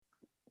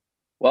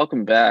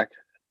Welcome back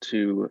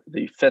to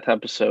the fifth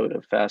episode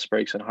of Fast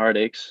Breaks and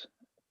Heartaches.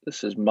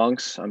 This is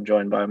Monks. I'm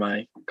joined by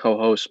my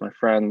co-hosts, my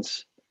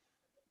friends,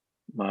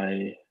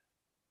 my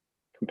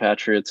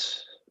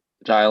compatriots,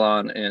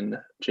 Dylon and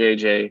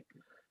JJ.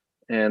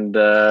 And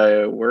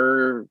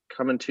we're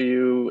coming to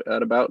you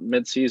at about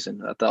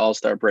mid-season at the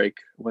All-Star break.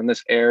 When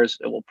this airs,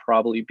 it will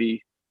probably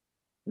be,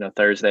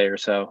 Thursday or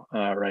so,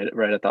 right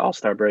at the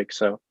All-Star break.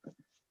 So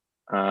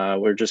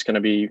we're just going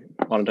to be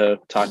wanting to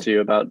talk to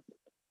you about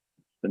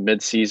the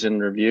mid-season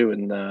review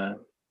and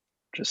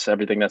just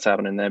everything that's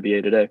happening in the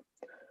NBA today.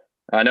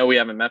 I know we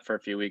haven't met for a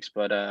few weeks,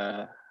 but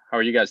how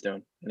are you guys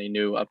doing? Any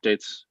new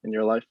updates in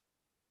your life?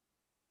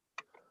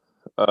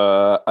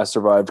 I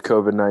survived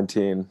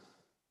COVID-19.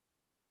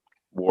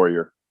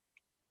 Warrior.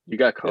 You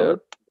got COVID?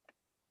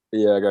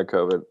 Yeah, I got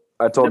COVID.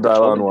 I told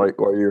Dylon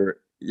while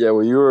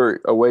you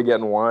were away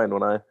getting wine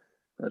when I.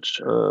 That's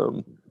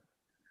true.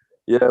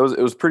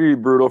 It was pretty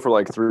brutal for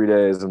like 3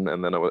 days, and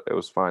then it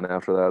was fine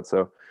after that.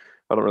 So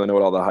I don't really know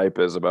what all the hype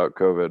is about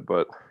COVID,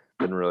 but it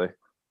didn't really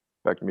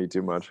affect me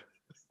too much.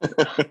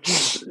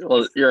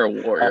 Well, you're a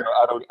warrior.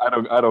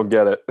 I don't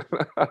get it.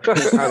 I don't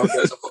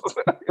get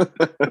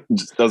it.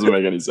 Just doesn't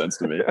make any sense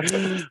to me.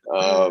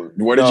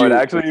 Where did you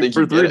actually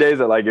for 3 days?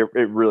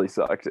 It really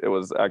sucked. It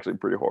was actually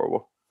pretty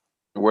horrible.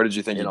 Where did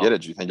you think you get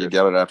it? Do you think you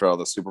get it after all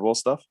the Super Bowl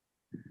stuff?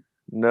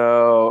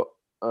 No,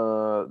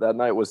 that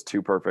night was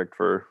too perfect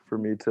for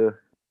me to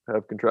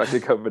have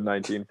contracted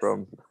COVID-19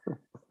 from.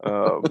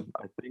 I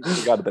think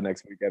we got it the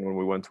next weekend when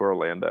we went to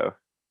Orlando,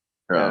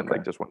 and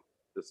just went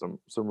to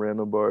some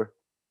random bar.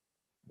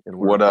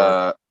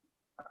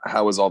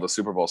 How was all the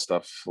Super Bowl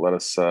stuff? Let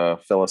us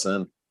fill us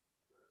in.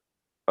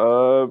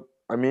 I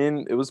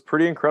mean, it was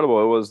pretty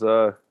incredible. It was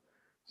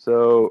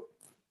so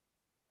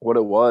what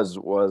it was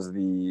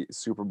the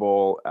Super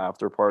Bowl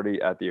after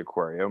party at the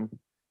aquarium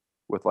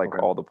with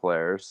all the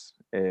players,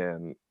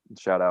 and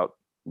shout out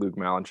Luke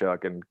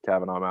Malinchuk and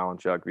Kavanaugh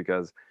Malinchuk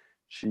because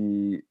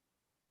she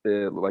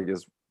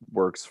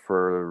works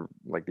for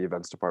the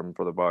events department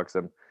for the Bucks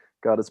and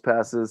got us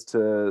passes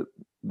to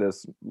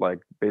this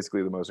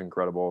basically the most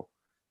incredible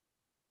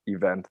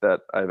event that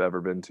I've ever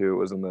been to. It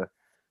was in the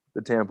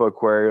Tampa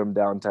Aquarium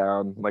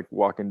downtown,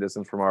 walking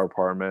distance from our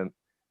apartment,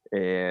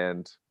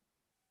 and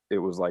it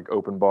was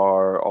open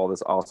bar, all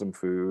this awesome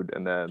food,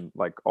 and then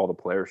all the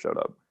players showed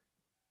up.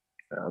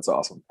 Yeah, that's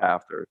awesome.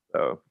 After,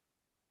 so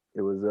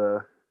it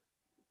was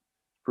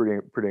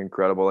pretty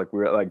incredible. We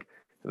were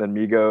and then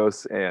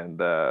Migos and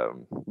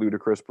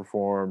Ludacris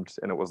performed,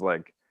 and it was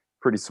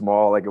pretty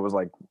small. It was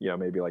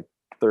maybe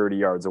 30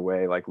 yards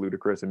away.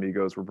 Ludacris and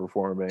Migos were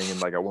performing,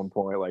 and at one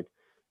point,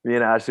 me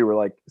and Ashley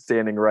were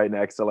standing right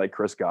next to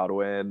Chris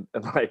Godwin,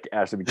 and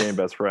Ashley became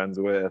best friends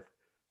with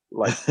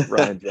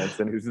Ryan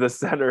Jensen, who's the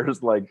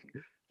center's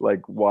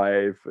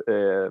wife,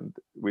 and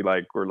we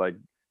were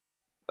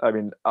I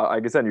mean, I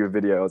can send you a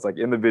video. It's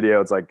in the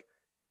video, it's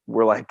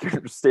we're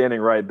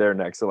standing right there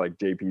next to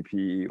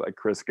JPP,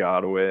 Chris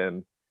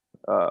Godwin,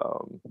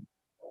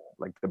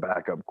 the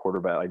backup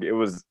quarterback. It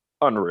was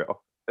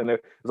unreal. And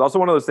it was also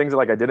one of those things that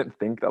I didn't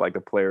think that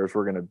the players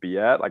were going to be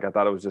at. I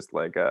thought it was just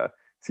a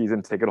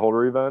season ticket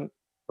holder event.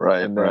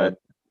 Right. And then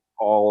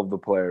all of the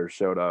players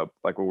showed up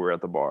when we were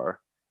at the bar.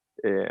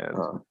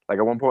 And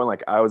at one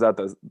point, I was at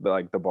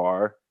the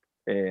bar,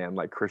 and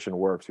Christian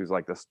Wirfs, who's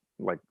this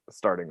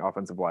starting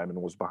offensive lineman,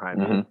 was behind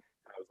me. I was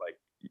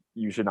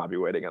you should not be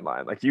waiting in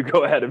line. You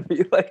go ahead of me.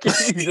 You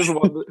just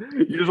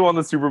won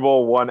the Super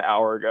Bowl 1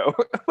 hour ago.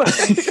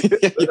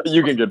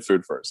 You can get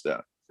food first.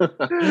 Yeah.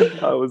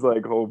 I was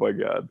oh my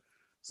God.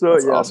 So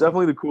that's awesome.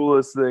 Definitely the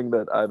coolest thing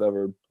that I've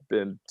ever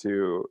been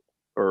to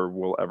or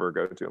will ever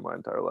go to in my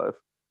entire life.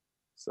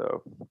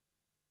 So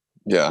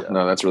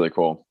no, that's really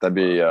cool. That'd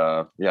be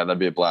a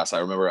blast. I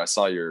remember I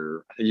saw I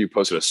think you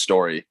posted a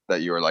story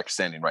that you were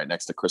standing right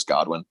next to Chris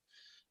Godwin.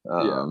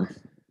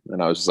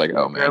 And I was just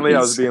oh man. Apparently I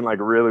was being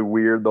really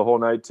weird the whole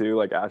night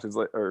too. Ash is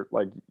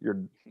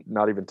you're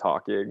not even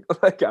talking.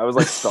 I was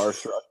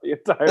starstruck the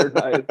entire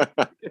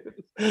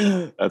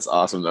night. That's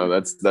awesome though.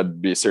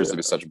 That'd be seriously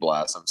be such a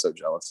blast. I'm so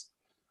jealous.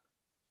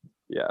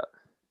 Yeah.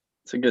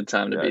 It's a good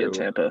time to be a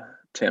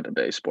Tampa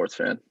Bay sports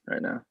fan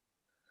right now.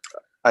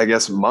 I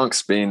guess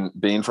Monks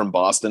being from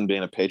Boston,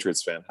 being a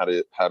Patriots fan,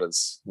 how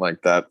does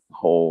that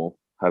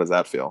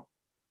feel?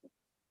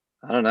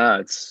 I don't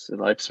know.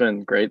 Life's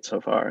been great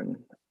so far, and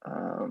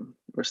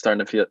we're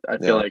starting to feel. I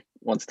feel like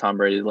once Tom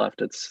Brady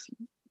left, it's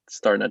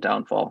starting to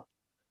downfall.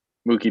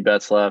 Mookie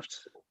Betts left.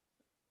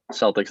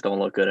 Celtics don't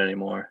look good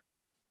anymore.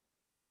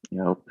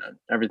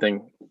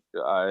 Everything.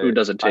 Food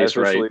doesn't taste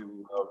right.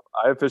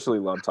 I officially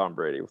love Tom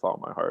Brady with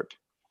all my heart.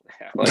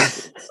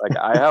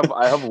 I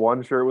have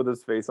one shirt with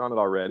his face on it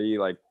already.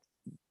 I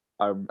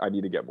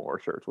need to get more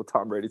shirts with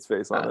Tom Brady's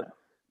face on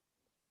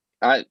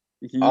it.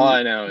 All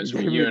I know is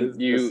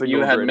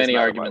you had many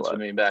arguments with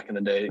me back in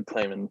the day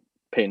claiming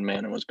Peyton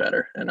Manning was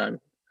better, and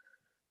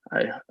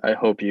I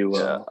hope you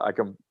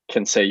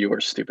can say you were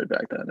stupid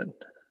back then and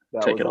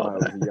take it all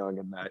back.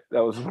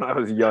 That was when I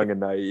was young and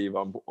naive.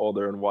 I'm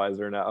older and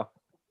wiser now.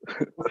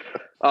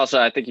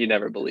 Also, I think you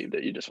never believed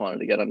it. You just wanted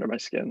to get under my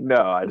skin. No,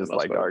 I for the just most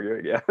liked part.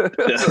 arguing. Yeah.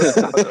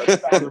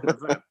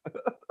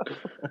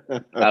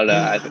 I don't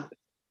know.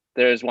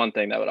 There's one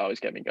thing that would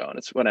always get me going.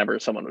 It's whenever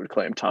someone would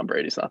claim Tom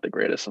Brady's not the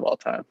greatest of all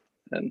time,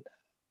 and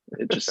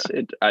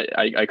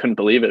I couldn't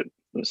believe it. It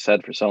was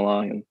said for so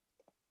long, and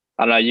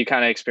I don't know. You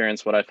kind of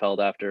experienced what I felt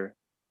after.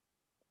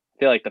 I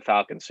feel like the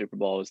Falcons Super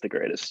Bowl was the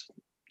greatest,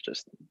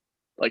 just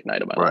like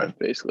night of my life,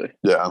 basically.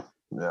 Yeah.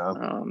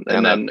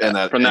 And then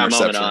from that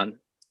moment on,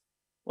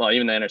 well,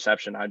 even the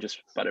interception,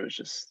 but it was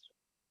just,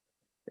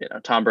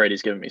 Tom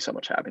Brady's given me so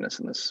much happiness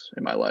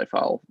in my life.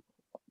 I'll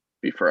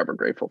be forever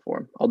grateful for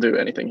him. I'll do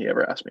anything he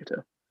ever asked me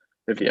to,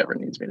 if he ever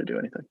needs me to do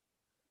anything.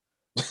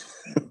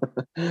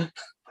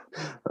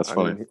 That's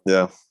funny.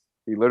 Yeah.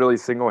 He literally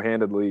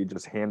single-handedly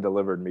just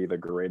hand-delivered me the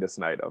greatest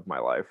night of my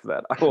life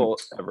that I will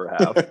ever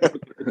have.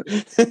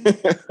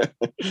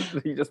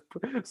 He just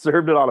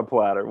served it on a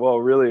platter. Well,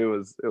 really, it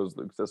was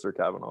Luke's sister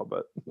Kavanaugh,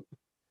 but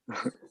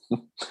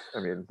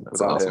I mean,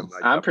 that's awesome.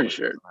 I'm pretty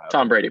sure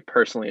Tom Brady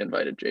personally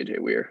invited JJ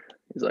Weir.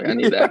 He's like, I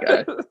need that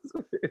guy.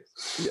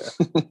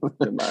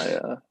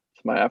 To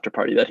my after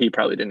party that he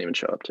probably didn't even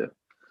show up to.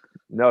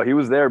 No, he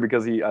was there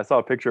because I saw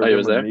a picture of him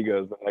with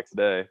Migos the next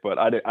day, but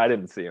I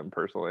didn't see him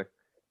personally.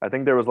 I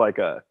think there was like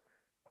a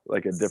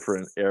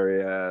different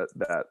area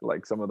that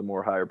like some of the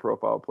more higher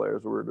profile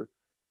players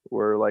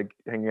were like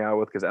hanging out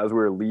with, because as we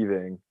were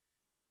leaving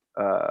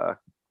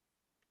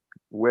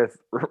with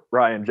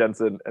Ryan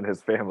Jensen and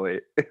his family,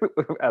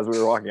 as we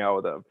were walking out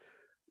with them,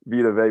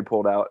 Vita Vey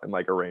pulled out in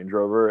like a Range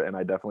Rover, and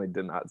I definitely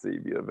did not see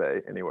Vita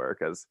Vey anywhere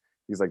because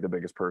he's like the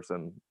biggest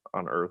person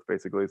on earth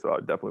basically, so I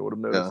definitely would have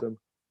noticed him.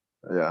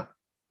 Yeah,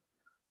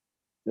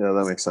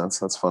 that makes sense.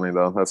 That's funny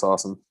though. That's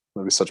awesome.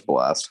 That'd be such a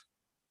blast.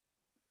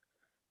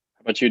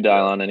 How about you,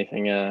 Dylan?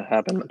 Anything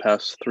happened the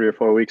past 3 or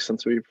 4 weeks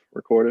since we've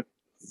recorded?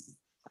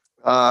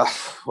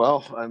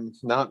 Well, I'm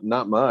not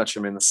much.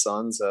 I mean, the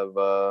Suns have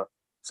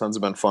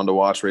been fun to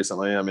watch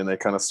recently. I mean, they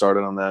kind of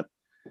started on that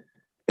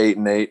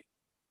 8-8.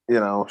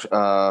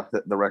 The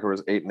record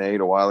was 8-8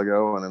 a while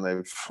ago, and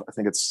then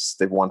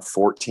they've won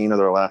 14 of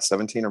their last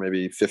 17, or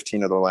maybe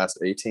 15 of their last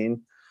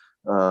 18.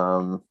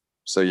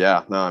 So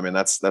yeah, no, I mean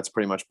that's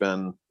pretty much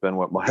been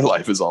what my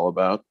life is all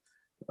about.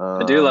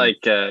 I do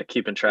like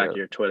keeping track of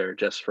your Twitter,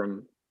 just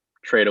from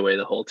trade away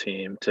the whole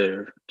team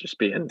to just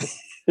being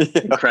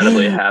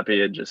incredibly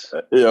happy and just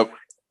the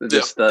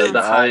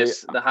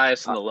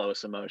highest and the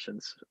lowest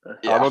emotions.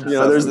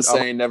 There's the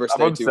saying, never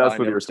stay too high,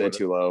 never stay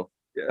too low.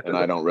 Yeah. And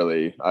I don't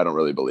really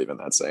believe in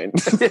that saying.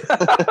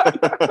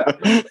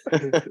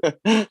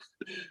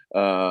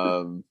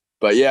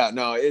 But yeah,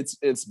 no,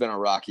 it's been a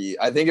rocky.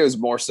 I think it was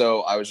more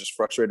so I was just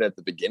frustrated at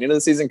the beginning of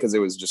the season because it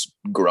was just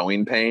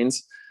growing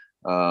pains.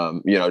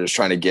 Just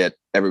trying to get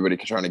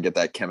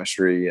that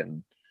chemistry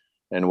and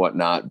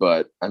whatnot.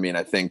 But I mean,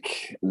 I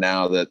think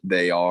now that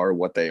they are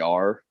what they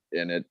are,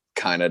 and it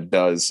kind of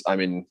does. I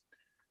mean,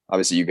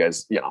 obviously you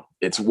guys,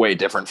 it's way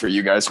different for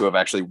you guys who have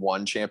actually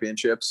won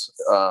championships.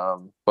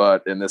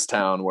 But in this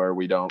town where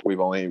we've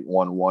only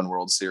won one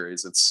World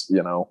Series, it's,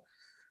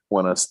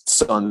 when a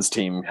Suns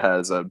team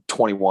has a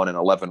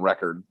 21-11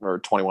 record or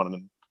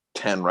 21-10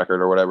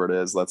 record or whatever it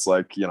is, that's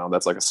like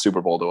a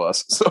Super Bowl to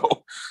us.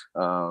 So,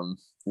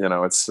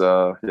 it's,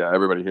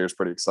 everybody here is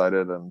pretty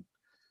excited and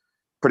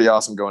pretty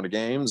awesome going to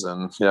games,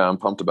 and I'm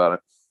pumped about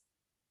it.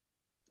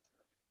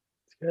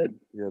 It's good.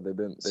 Yeah.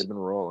 They've been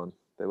rolling.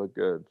 They look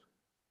good.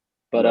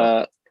 But,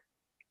 I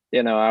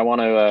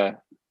want to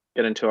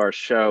get into our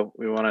show.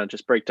 We want to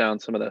just break down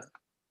some of the,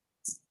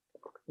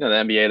 the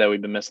NBA that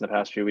we've been missing the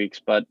past few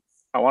weeks. But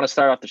I want to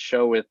start off the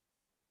show with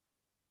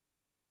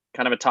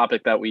kind of a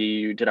topic that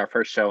we did our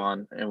first show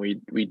on, and we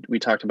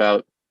talked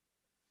about,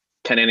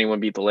 can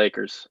anyone beat the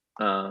Lakers?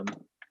 And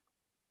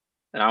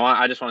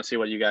I just want to see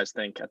what you guys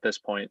think at this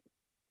point.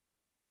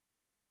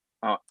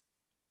 I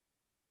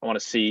want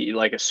to see,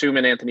 like,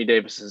 assuming Anthony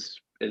Davis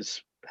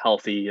is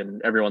healthy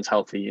and everyone's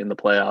healthy in the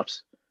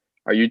playoffs,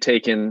 are you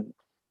taking,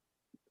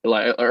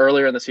 like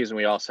earlier in the season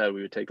we all said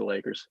we would take the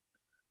Lakers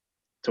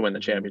to win the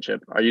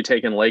championship? Are you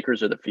taking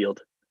Lakers or the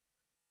field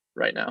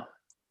right now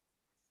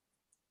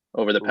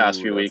over the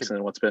past few weeks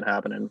and what's been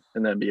happening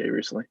in the NBA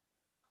recently?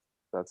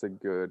 That's a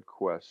good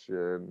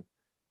question,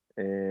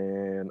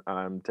 and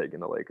I'm taking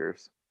the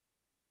Lakers.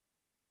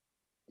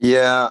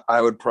 Yeah,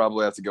 I would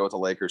probably have to go with the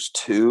Lakers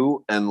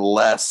too, and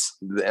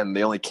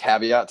the only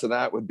caveat to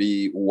that would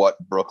be what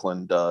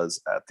Brooklyn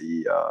does at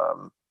the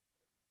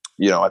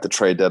at the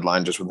trade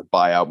deadline, just with the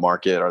buyout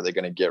market. Are they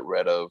going to get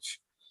rid of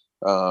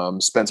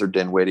Spencer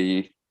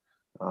Dinwiddie,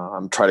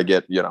 try to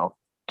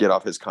get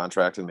off his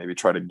contract and maybe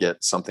try to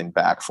get something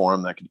back for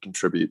him that could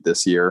contribute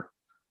this year?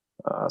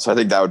 So I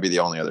think that would be the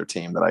only other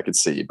team that I could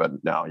see.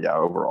 But no,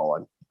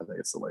 overall, I think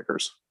it's the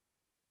Lakers.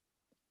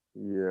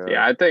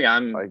 Yeah, I think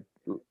I'm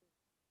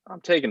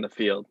taking the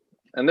field.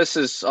 And this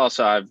is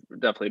also, I've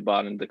definitely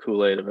bought into the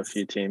Kool-Aid of a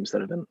few teams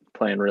that have been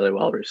playing really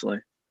well recently.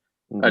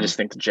 Mm-hmm. I just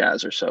think the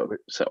Jazz are so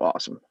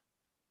awesome.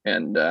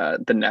 And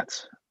the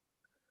Nets.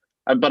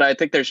 But I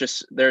think there's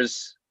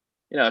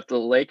if the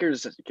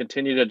Lakers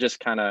continue to just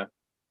kind of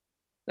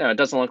it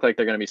doesn't look like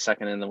they're going to be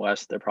second in the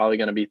West. They're probably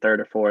going to be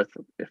third or fourth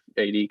if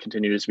AD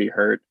continues to be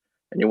hurt.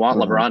 And you want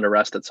LeBron to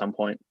rest at some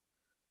point.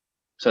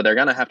 So they're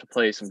going to have to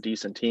play some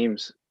decent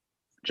teams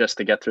just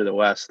to get through the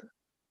West. So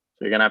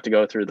you're going to have to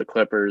go through the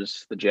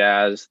Clippers, the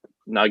Jazz,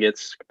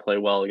 Nuggets, play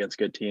well against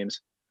good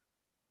teams.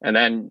 And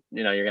then,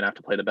 you're going to have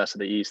to play the best of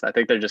the East. I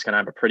think they're just going to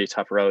have a pretty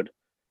tough road.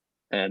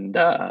 And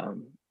I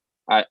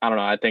don't know.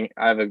 I think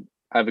I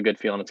have a good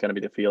feeling it's going to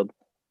be the Field.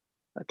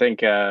 I think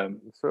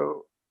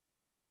so.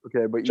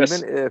 Okay, but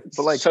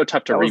so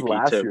tough to repeat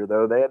last too. year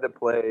though. They had to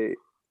play.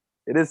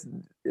 It is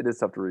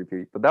tough to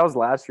repeat, but that was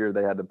last year.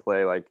 They had to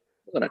play like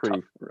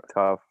pretty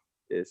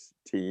tough-ish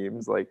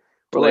teams, like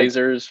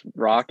Blazers,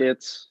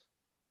 Rockets,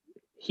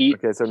 Heat.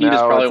 Okay, so Heat now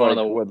is probably it's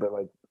one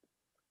like, of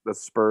the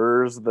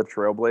Spurs, the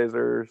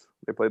Trailblazers.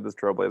 They played the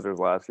Trailblazers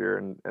last year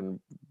and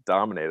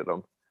dominated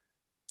them.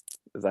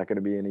 Is that going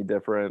to be any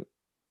different?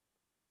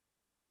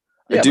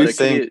 I do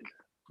think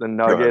the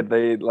Nugget.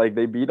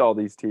 They beat all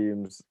these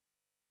teams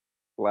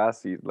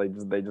last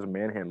season. They just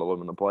manhandled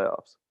them in the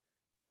playoffs.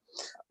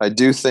 I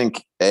do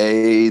think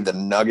the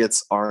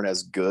Nuggets aren't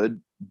as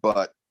good,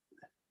 but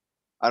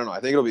I don't know. I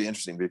think it'll be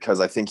interesting because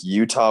I think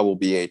Utah will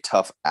be a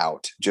tough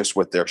out just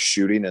with their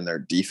shooting and their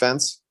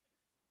defense.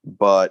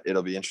 But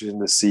it'll be interesting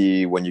to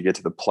see when you get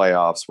to the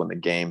playoffs when the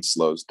game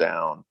slows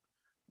down.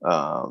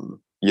 And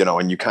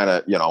you kind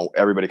of,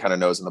 everybody kind of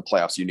knows in the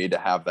playoffs you need to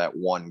have that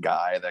one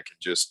guy that can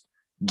just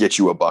get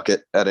you a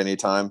bucket at any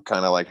time,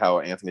 kind of like how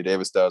Anthony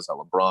Davis does,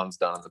 how LeBron's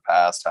done in the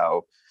past,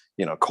 how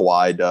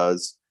Kawhi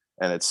does.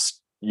 And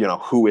it's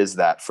who is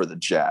that for the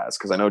Jazz?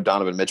 Because I know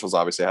Donovan Mitchell's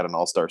obviously had an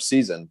all-star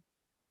season,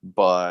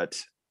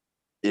 but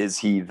is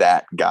he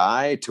that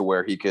guy to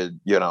where he could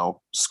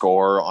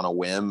score on a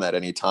whim at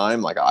any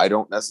time? Like, I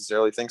don't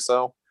necessarily think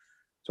so.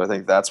 So I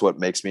think that's what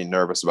makes me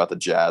nervous about the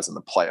Jazz in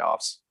the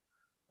playoffs.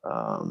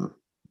 And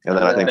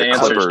then I think the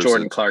answer Clippers is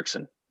Jordan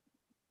Clarkson.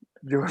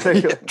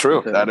 Yeah,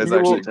 true. That is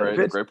actually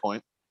a great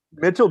point.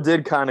 Mitchell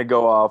did kind of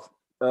go off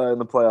in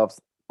the playoffs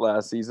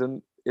last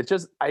season. It's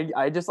just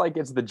I just like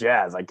it's the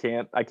Jazz. I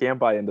can't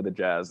buy into the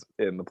Jazz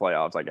in the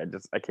playoffs. Like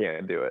I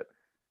can't do it.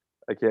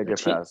 I can't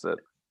get past it.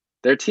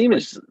 Their team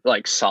is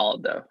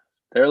solid though.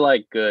 They're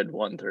good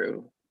 1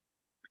 through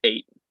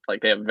 8.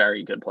 They have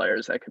very good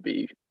players that could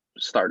be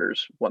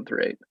starters 1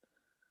 through 8.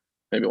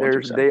 Maybe 1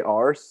 through 7. They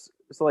are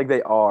so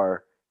they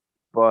are,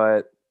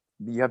 but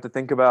you have to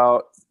think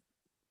about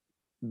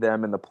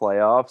them in the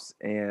playoffs,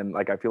 and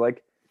I feel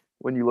like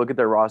when you look at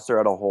their roster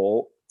at a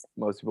whole,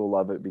 most people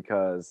love it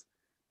because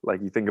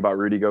you think about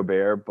Rudy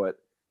Gobert, but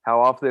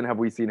how often have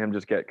we seen him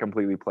just get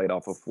completely played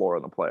off the floor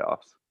in the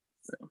playoffs?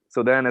 Yeah.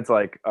 So then it's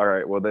all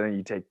right, well then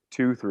you take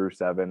 2 through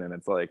 7 and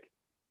it's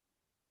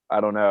I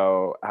don't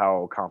know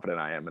how confident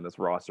I am in this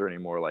roster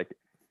anymore.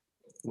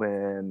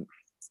 When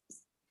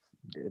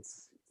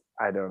it's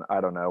I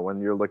don't know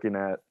when you're looking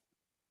at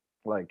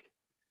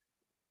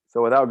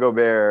so without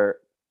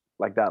Gobert,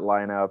 that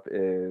lineup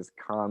is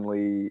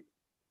Conley,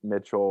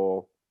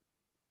 Mitchell,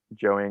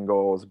 Joe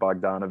Ingles,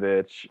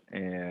 Bogdanovich,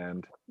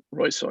 and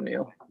Royce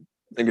O'Neal.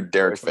 I think of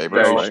Derek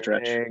Favors.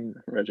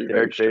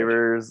 Derek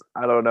Favors.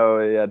 I don't know.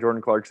 Yeah,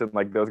 Jordan Clarkson.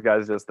 Those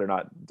guys they're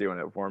not doing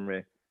it for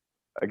me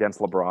against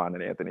LeBron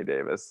and Anthony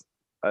Davis.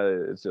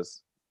 It's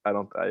just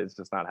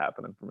not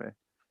happening for me.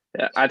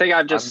 Yeah, I think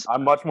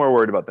I'm much more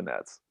worried about the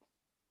Nets.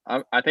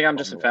 I think I'm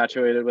just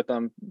infatuated with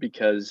them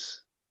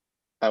because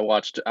I've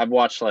watched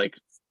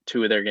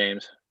 2 of their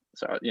games.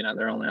 So,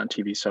 they're only on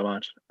TV so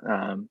much.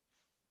 And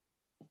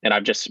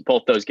I've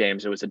both those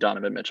games, it was a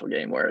Donovan Mitchell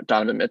game where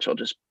Donovan Mitchell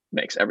just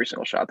makes every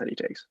single shot that he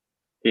takes.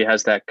 He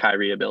has that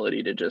Kyrie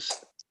ability to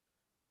just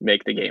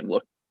make the game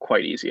look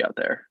quite easy out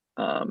there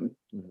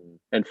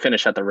and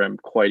finish at the rim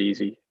quite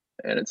easy.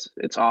 And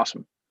it's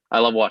awesome. I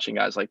love watching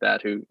guys like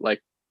that who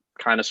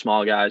kind of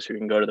small guys who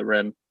can go to the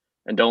rim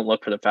and don't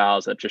look for the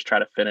fouls, that just try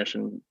to finish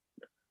and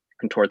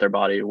contort their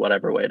body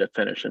whatever way to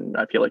finish. And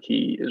I feel like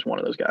he is one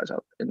of those guys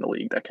out in the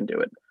league that can do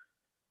it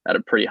at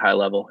a pretty high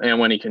level. And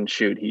when he can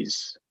shoot,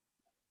 he's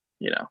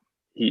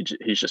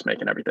just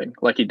making everything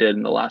like he did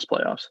in the last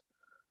playoffs.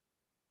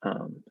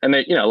 And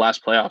they,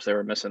 last playoffs they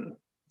were missing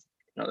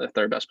their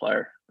third best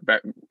player,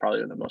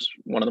 probably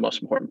one of the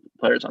most important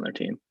players on their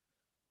team,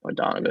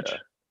 Bogdanovich. Yeah.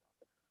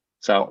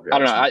 So I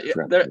don't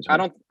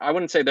know. I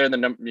wouldn't say they're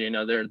the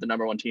they're the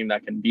number 1 team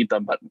that can beat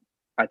them, but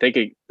I think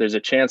there's a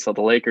chance that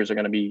the Lakers are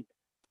going to be,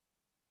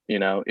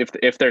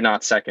 if they're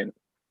not second,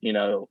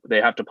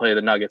 they have to play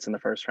the Nuggets in the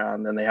first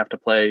round, then they have to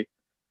play,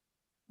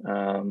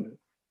 then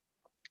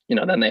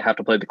they have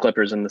to play the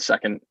Clippers in the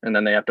second, and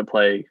then they have to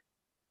play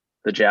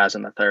the Jazz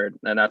in the third,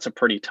 and that's a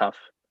pretty tough,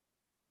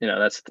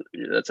 that's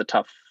a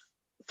tough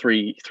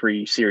three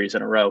series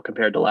in a row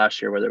compared to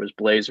last year where there was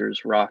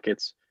Blazers,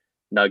 Rockets,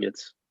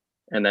 Nuggets,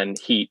 and then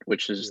Heat,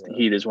 which is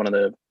Heat is one of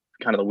the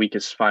kind of the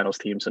weakest finals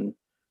teams in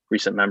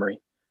recent memory.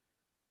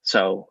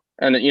 So,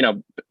 and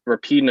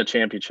repeating a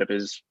championship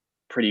is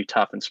pretty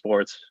tough in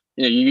sports.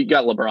 You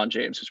got LeBron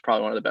James, who's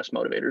probably one of the best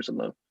motivators in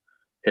the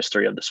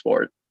history of the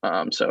sport.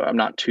 So I'm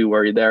not too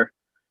worried there,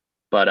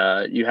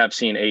 but you have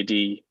seen AD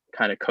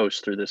kind of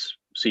coast through this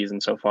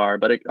season so far,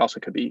 but it also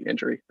could be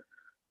injury.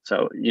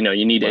 So, you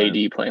need Right.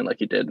 AD playing like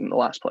he did in the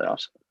last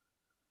playoffs.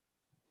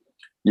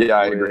 Yeah,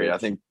 I agree. I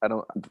think. I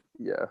don't.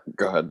 Yeah.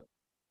 Go ahead.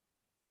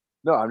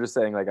 No, I'm just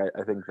saying. Like,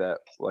 I think that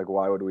like,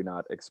 why would we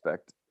not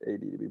expect AD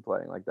to be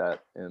playing like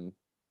that in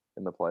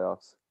the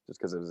playoffs just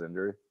because of his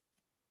injury?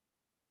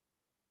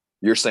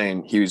 You're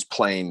saying he was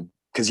playing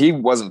because he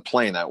wasn't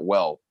playing that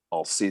well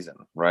all season,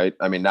 right?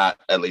 I mean, not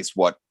at least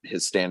what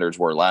his standards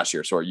were last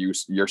year. So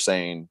you're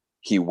saying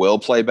he will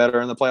play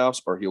better in the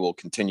playoffs, or he will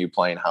continue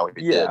playing how he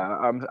did?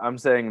 I'm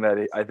saying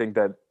that I think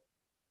that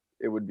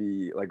it would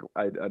be like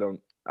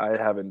I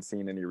haven't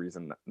seen any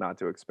reason not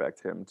to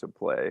expect him to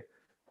play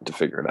To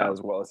figure it out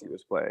as well as he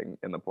was playing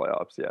in the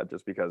playoffs. Yeah,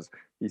 just because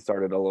he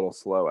started a little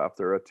slow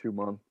after a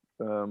 2-month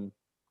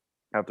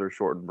after a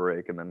shortened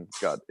break and then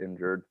got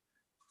injured.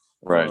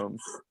 Right.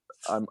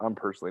 I'm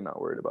personally not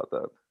worried about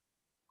that.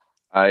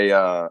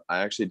 I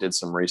actually did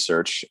some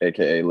research,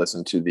 aka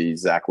listened to the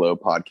Zach Lowe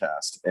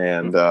podcast,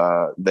 and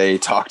they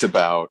talked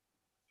about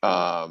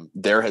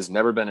there has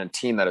never been a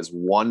team that has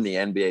won the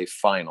NBA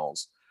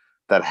Finals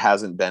that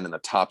hasn't been in the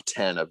top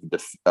 10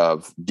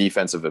 of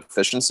defensive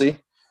efficiency.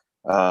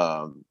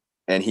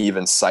 And he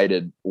even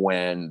cited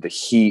when the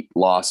Heat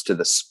lost to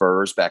the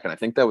Spurs back in, I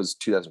think that was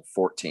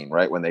 2014,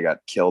 right? When they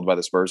got killed by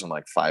the Spurs in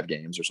like 5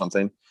 games or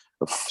something,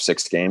 or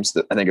 6 games.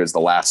 I think it was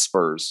the last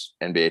Spurs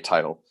NBA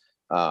title.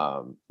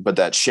 But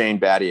that Shane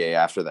Battier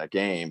after that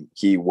game,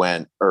 he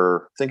went,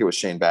 or I think it was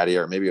Shane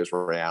Battier, or maybe it was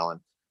Ray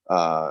Allen,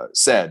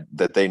 said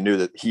that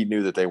he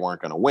knew that they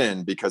weren't going to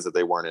win because that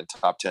they weren't in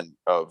top 10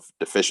 of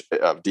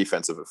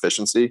defensive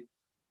efficiency.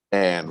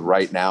 And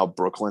right now,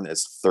 Brooklyn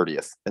is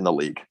 30th in the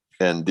league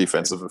in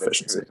defensive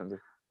efficiency.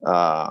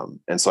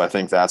 And so I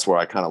think that's where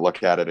I kind of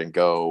look at it and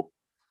go,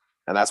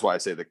 and that's why I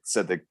said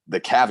the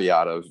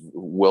caveat of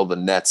who will the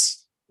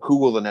Nets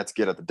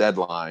get at the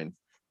deadline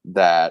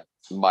that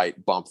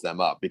might bump them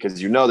up, because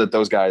that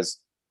those guys,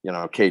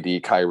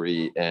 KD,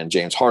 Kyrie, and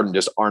James Harden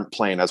just aren't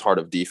playing as hard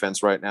of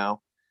defense right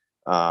now.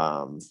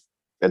 And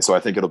so I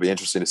think it'll be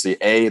interesting to see,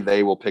 A,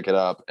 they will pick it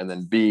up, and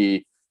then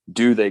B,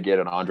 do they get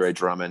an Andre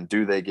Drummond?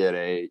 Do they get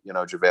a,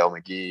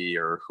 JaVale McGee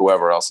or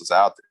whoever else is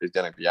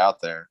going to be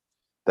out there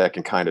that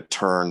can kind of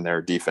turn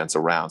their defense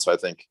around? So I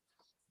think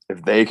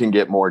if they can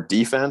get more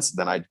defense,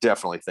 then I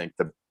definitely think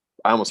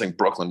I almost think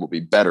Brooklyn will be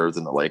better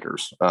than the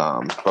Lakers.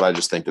 But I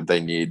just think that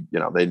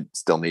they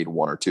still need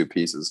 1 or 2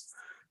 pieces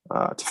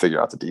to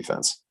figure out the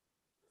defense.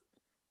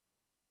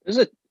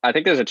 I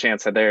think there's a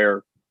chance that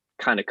they're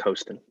kind of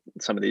coasting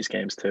in some of these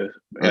games too,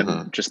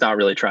 and just not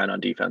really trying on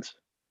defense.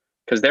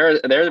 Because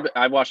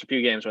I've watched a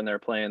few games when they're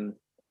playing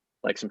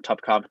like some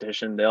tough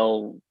competition.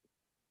 They'll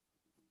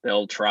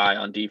try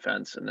on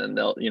defense, and then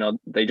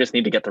they just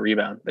need to get the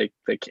rebound. They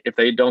if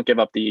they don't give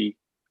up the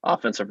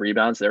offensive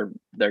rebounds, they're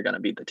going to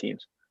beat the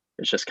teams.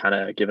 It's just kind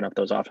of giving up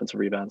those offensive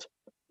rebounds.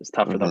 It's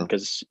tough for them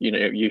because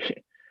you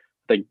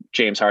think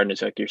James Harden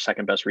is like your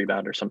second best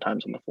rebounder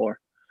sometimes on the floor.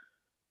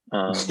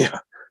 Yeah,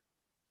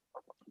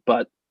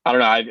 but I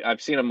don't know.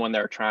 I've seen them when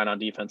they're trying on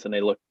defense, and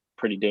they look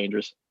pretty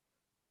dangerous.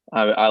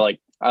 I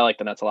like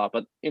the Nets a lot,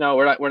 but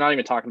we're not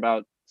even talking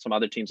about some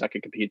other teams that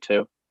could compete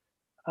too.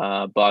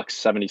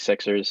 Bucks,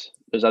 76ers.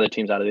 There's other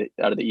teams out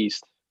of the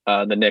East.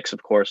 The Knicks,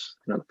 of course,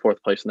 the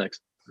 4th place Knicks.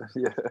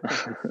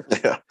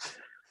 Yeah.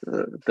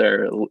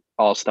 Their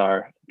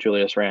all-star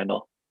Julius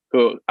Randle,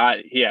 who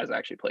he has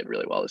actually played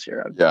really well this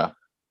year.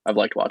 I've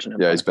liked watching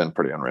him. Yeah, he's been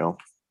pretty unreal.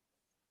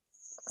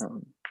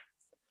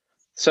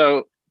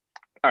 So,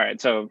 all right,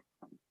 so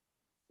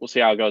we'll see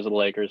how it goes with the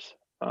Lakers.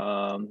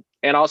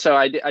 And also,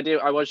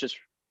 I was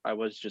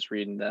just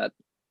reading that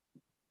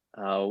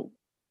part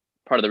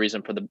of the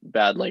reason for the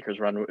bad Lakers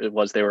run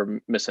was they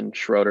were missing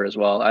Schroeder as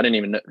well. I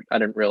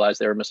didn't realize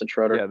they were missing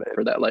Schroeder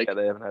for that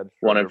they haven't had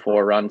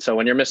 1-4 run. So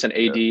when you're missing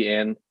AD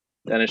and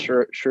Dennis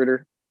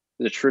Schroeder,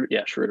 is it Schroeder?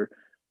 Yeah, Schroeder.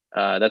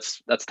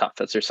 That's tough.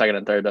 That's your second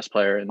and third best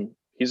player, and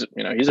he's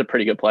a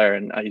pretty good player,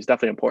 and he's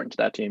definitely important to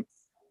that team.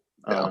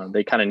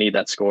 They kind of need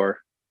that score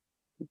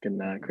who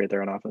can create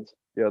their own offense.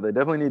 Yeah, they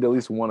definitely need at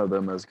least one of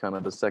them as kind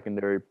of the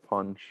secondary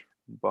punch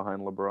behind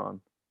LeBron.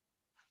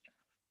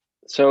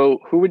 So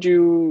who would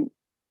you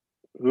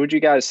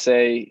guys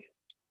say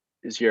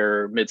is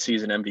your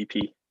midseason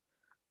MVP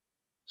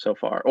so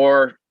far?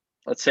 Or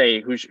let's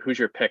say who's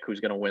your pick? Who's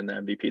going to win the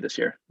MVP this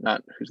year?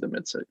 Not who's the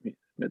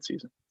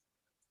midseason.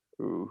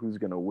 Ooh, who's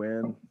going to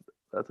win?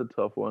 That's a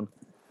tough one.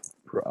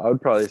 I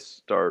would probably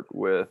start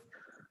with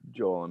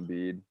Joel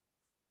Embiid.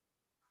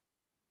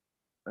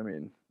 I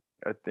mean,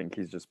 I think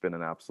he's just been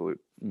an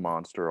absolute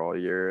monster all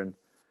year and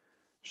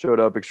showed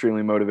up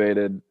extremely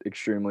motivated,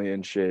 extremely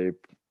in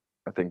shape.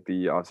 I think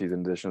the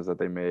offseason additions that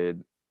they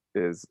made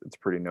it's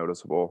pretty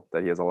noticeable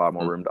that he has a lot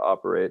more room to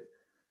operate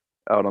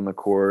out on the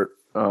court.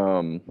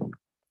 And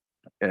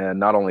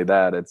not only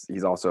that,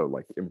 he's also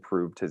like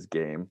improved his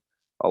game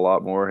a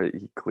lot more. He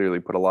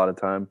clearly put a lot of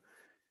time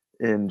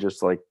in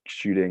just like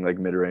shooting like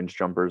mid-range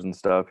jumpers and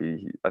stuff.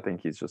 I think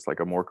he's just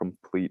like a more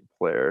complete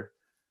player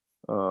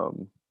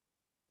all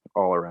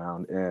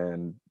around.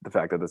 And the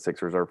fact that the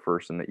Sixers are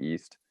first in the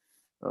East,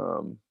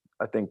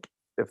 I think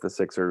if the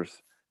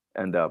Sixers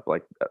end up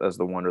like as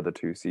the 1 or the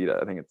 2 seed.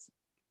 I think it's,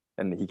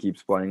 and he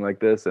keeps playing like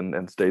this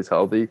and stays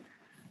healthy,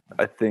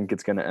 I think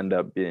it's going to end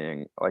up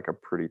being like a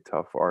pretty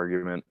tough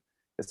argument,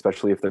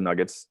 especially if the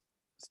Nuggets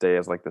stay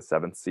as like the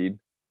 7th seed.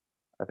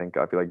 I feel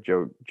like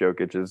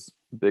Jokic is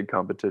big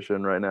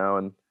competition right now,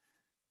 and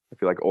I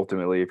feel like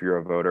ultimately, if you're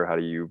a voter, how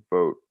do you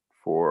vote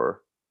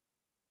for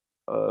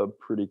a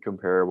pretty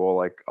comparable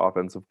like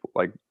offensive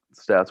like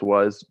stats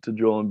wise to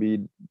Joel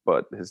Embiid,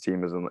 but his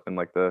team is in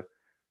like the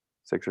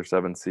 6 or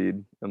 7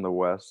 seed in the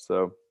West,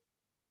 so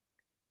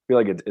I feel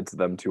like it's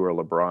them two or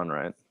LeBron,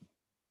 right?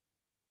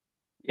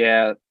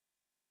 Yeah,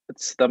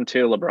 it's them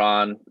too.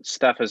 LeBron,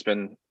 Steph is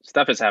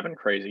having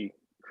crazy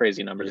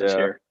numbers this Yeah.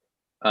 year.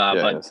 Yeah,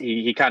 But yes.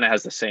 he kind of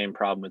has the same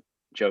problem with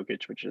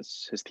Jokic, which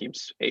is his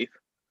team's 8th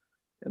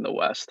in the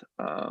West.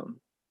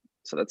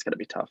 So that's going to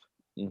be tough.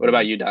 What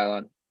about you,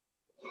 Dylan?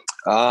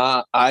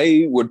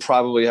 I would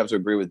probably have to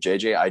agree with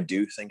JJ. I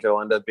do think it'll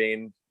end up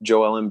being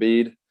Joel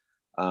Embiid,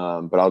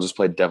 but I'll just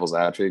play devil's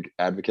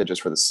advocate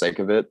just for the sake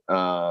of it.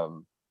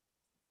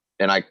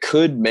 And I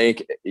could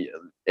make,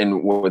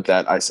 and with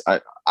that,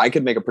 I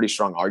could make a pretty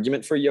strong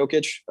argument for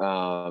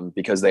Jokic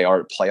because they are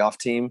a playoff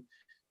team,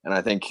 and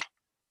I think,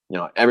 you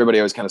know, everybody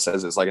always kind of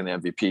says it's like in the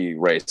MVP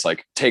race,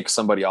 like take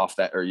somebody off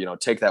that, or, you know,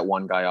 take that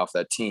one guy off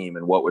that team,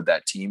 and what would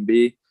that team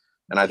be?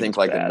 And I think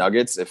like bad. the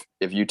Nuggets,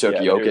 if you took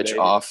Yeah, Jokic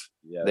off,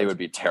 yeah, they would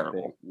be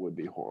terrible. Would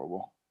be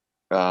horrible.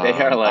 They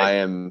are like, I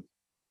am.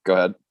 Go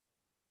ahead.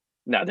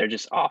 No, they're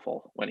just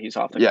awful when he's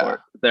off the Yeah.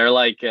 court. They're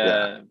like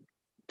Yeah.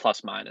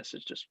 plus minus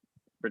is just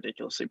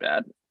ridiculously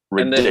bad.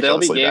 Ridiculously and there'll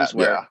be games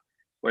bad.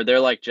 where they're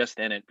like just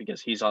in it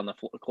because he's on the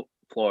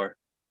floor,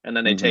 and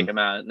then they take Mhm. him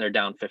out and they're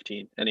down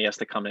 15, and he has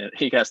to come in.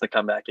 He has to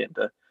come back in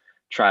to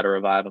try to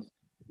revive him.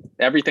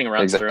 Everything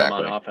runs through him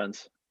on Exactly.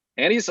 offense,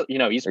 and he's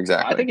Exactly.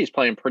 I think he's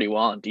playing pretty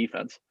well on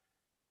defense.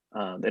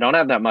 They don't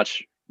have that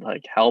much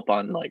like help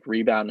on like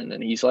rebounding,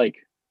 and he's like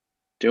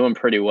doing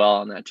pretty well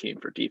on that team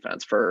for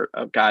defense for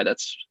a guy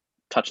that's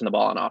touching the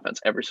ball on offense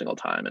every single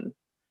time, and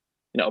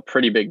a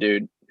pretty big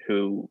dude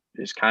who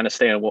is kind of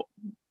staying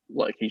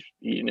like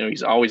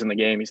he's always in the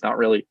game. He's not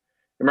really.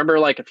 Remember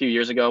like a few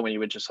years ago when he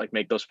would just like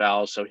make those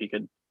fouls so he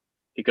could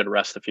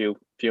rest a few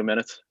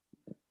minutes.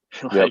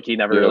 Like he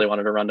never really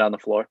wanted to run down the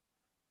floor.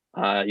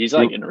 He's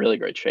like in really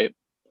great shape.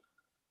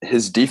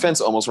 His defense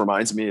almost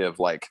reminds me of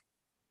like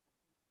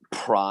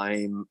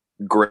prime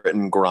grit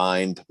and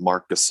grind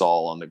Marc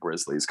Gasol on the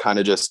Grizzlies. Kind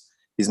of just,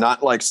 he's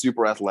not like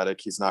super athletic.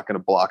 He's not going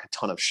to block a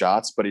ton of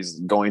shots, but he's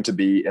going to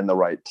be in the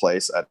right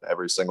place at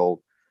every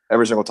single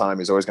time.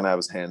 He's always going to have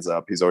his hands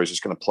up. He's always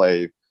just going to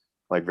play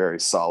like very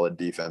solid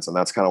defense. And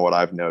that's kind of what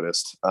I've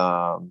noticed.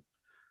 But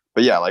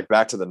yeah, like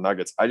back to the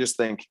Nuggets, I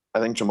think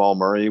Jamal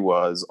Murray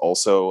was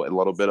also a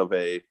little bit of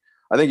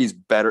I think he's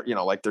better,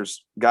 like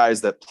there's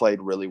guys that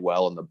played really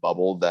well in the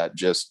bubble that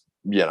just,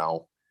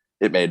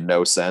 it made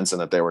no sense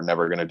and that they were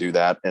never going to do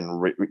that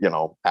in,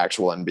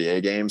 actual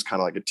NBA games,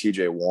 kind of like a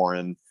TJ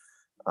Warren,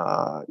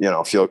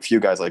 a few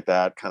guys like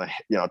that, kind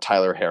of,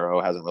 Tyler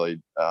Herro hasn't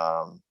really,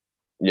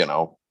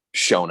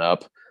 shown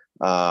up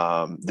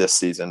this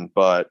season,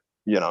 but,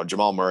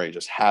 Jamal Murray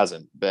just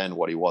hasn't been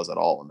what he was at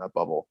all in that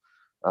bubble.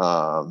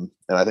 And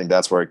I think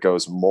that's where it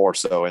goes more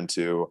so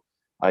into,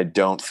 I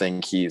don't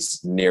think he's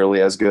nearly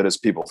as good as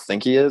people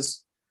think he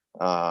is.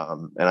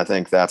 And I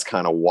think that's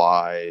kind of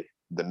why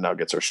the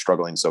Nuggets are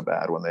struggling so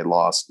bad when they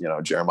lost,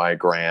 Jeremiah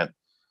Grant.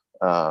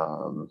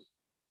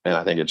 And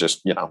I think it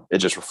just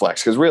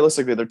reflects, because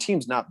realistically their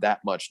team's not that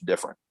much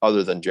different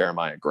other than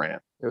Jeremiah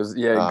Grant. It was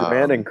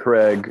Grant and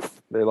Craig.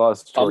 They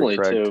lost Torrey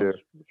Craig too.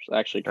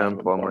 Actually, kind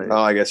of Plumlee.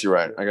 Oh, I guess you're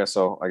right. I guess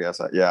so. I guess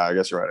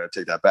you're right. I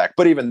take that back.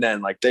 But even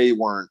then, like they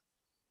weren't.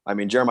 I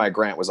mean, Jeremiah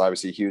Grant was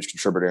obviously a huge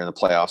contributor in the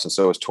playoffs, and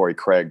so was Torrey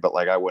Craig. But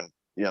like, I wouldn't,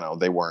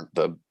 they weren't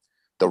the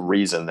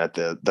reason that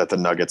the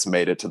Nuggets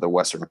made it to the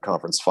Western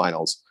Conference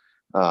Finals.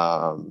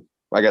 I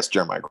guess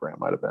Jeremiah Grant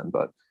might have been,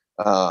 but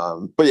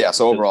yeah.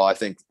 So overall,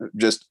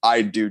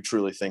 I do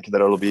truly think that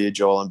it'll be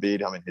Joel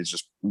Embiid. I mean, he's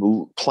just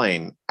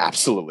playing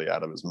absolutely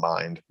out of his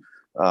mind.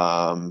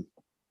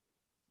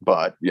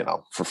 But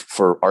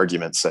for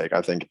argument's sake,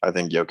 I think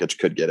Jokic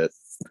could get it.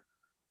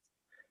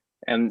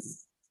 And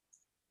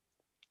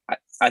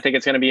I think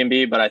it's going to be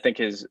Embiid, but I think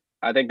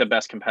the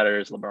best competitor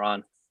is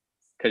LeBron,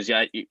 because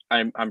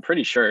I'm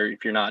pretty sure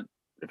if you're not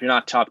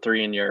top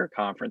 3 in your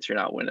conference, you're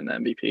not winning the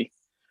MVP.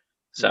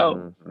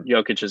 So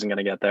Jokic isn't going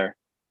to get there.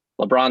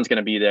 LeBron's going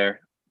to be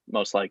there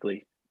most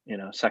likely,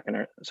 second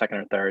or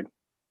third,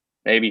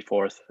 maybe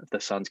 4th if the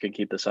Suns can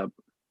keep this up.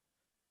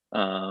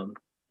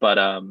 But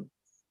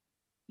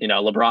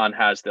LeBron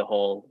has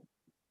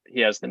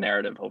the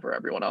narrative over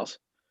everyone else.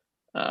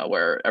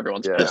 Where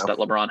everyone's pissed that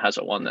LeBron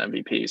hasn't won the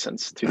MVP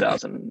since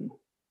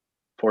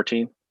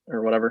 2014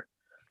 or whatever.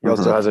 He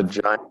also has a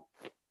giant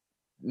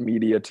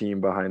media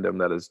team behind him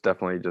that is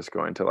definitely just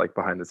going to like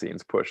behind the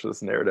scenes push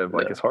this narrative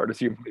like as hard as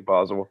humanly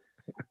possible.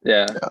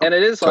 Yeah. And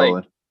it is totally.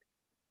 like,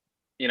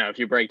 if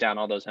you break down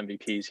all those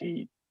MVPs,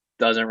 he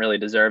doesn't really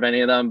deserve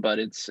any of them, but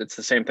it's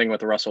the same thing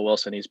with Russell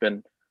Wilson. He's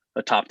been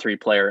a top 3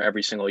 player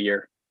every single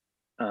year.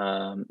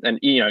 And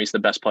he's the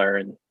best player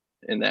in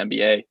the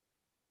NBA.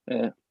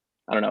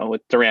 I don't know,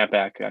 with Durant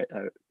back,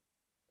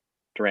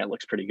 Durant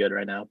looks pretty good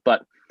right now,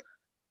 but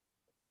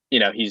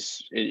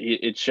it's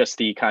just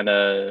the kind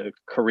of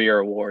career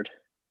award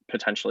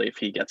potentially if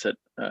he gets it.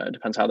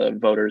 Depends how the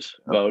voters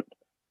vote.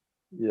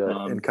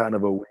 Yeah, in kind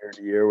of a weird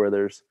year where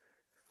there's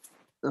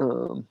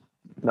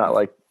not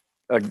like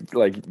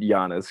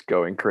Giannis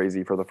going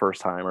crazy for the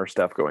first time or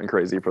Steph going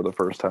crazy for the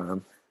first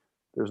time.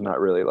 There's not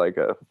really like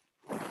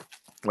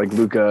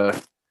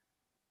Luka.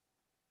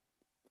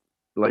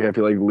 Like I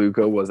feel like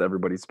Luka was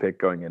everybody's pick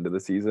going into the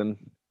season,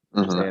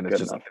 and it's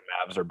just like the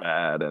Mavs are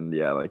bad, and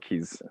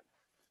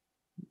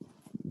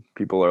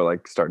people are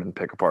like starting to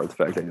pick apart the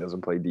fact that he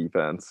doesn't play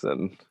defense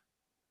and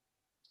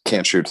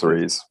can't shoot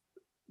threes.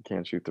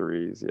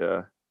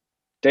 Yeah.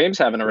 Dame's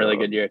having a really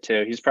good year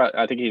too.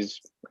 I think he's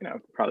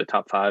probably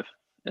top 5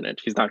 in it.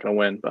 He's not going to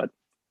win, but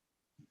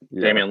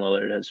Damian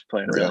Lillard is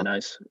playing really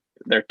nice.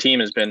 Their team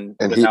has been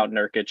without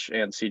Nurkic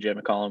and CJ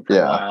McCollum for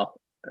a while,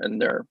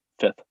 and they're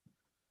 5th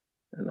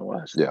in the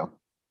West. Yeah.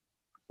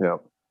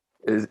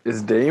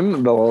 Is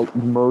Dame the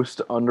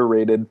most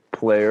underrated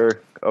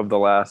player of the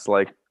last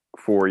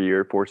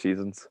 4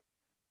 seasons?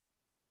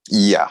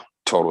 Yeah,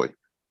 totally.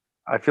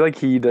 I feel like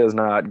he does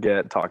not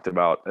get talked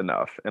about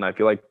enough, and I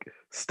feel like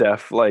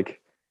Steph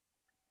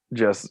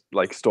just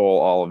stole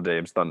all of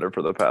Dame's thunder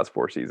for the past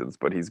 4 seasons,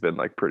 but he's been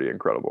pretty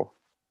incredible.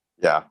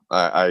 Yeah,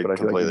 I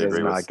completely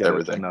agree with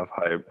everything. Enough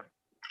hype.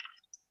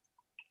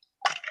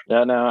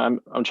 Yeah, no,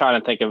 I'm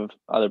trying to think of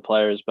other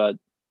players, but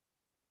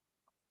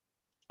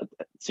it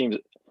seems, I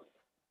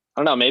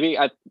don't know, maybe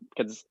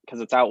because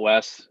it's out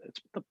west,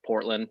 it's the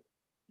Portland.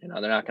 They're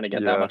not going to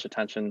get that much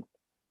attention.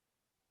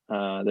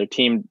 Their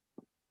team,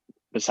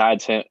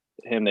 besides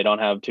him, they don't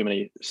have too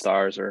many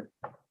stars,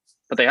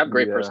 but they have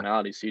great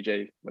personalities.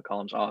 CJ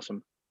McCollum's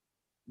awesome.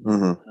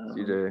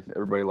 CJ,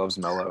 everybody loves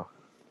Melo.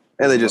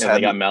 And they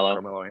got Melo.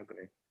 Carmelo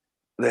Anthony.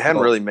 They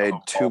hadn't really made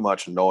too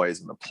much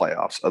noise in the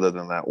playoffs, other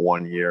than that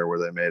one year where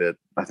they made it.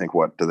 I think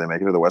did they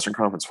make it to the Western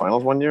Conference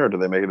Finals one year, or did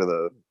they make it to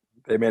the?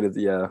 They made it.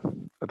 Yeah,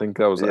 I think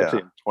that was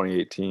actually in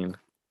 2018.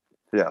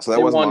 Yeah, so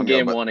that was won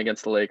game 1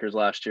 against the Lakers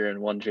last year and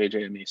won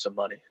JJ and me some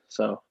money,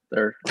 so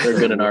they're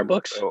good in our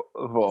books. Will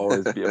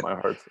always be in my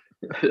heart.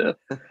 Yeah,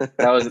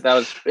 that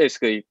was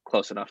basically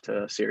close enough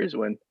to a series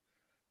win.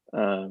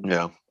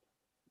 Yeah.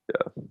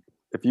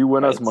 If you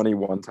win us money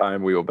one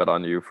time, we will bet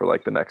on you for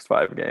the next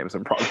 5 games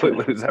and probably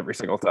lose every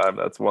single time.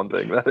 That's one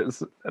thing that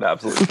is an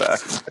absolute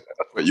fact.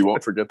 But you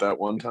won't forget that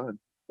one time.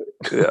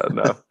 Yeah,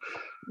 no.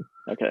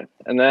 Okay,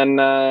 and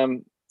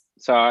then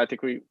so I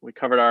think we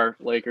covered our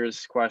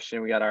Lakers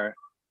question. We got our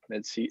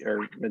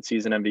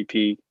mid-season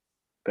MVP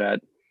bet.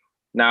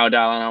 Now,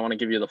 Dallin, I want to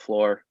give you the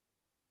floor.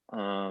 We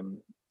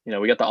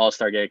got the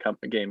All-Star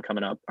game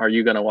coming up. Are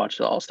you going to watch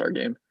the All-Star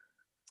game?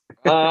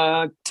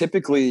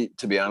 Typically,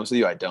 to be honest with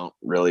you, I don't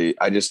really.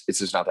 It's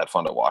just not that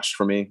fun to watch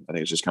for me. I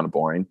think it's just kind of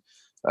boring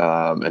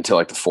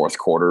until the fourth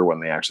quarter when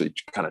they actually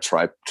kind of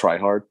try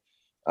hard.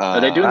 Are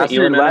they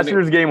doing last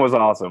year's game was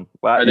awesome.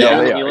 Are they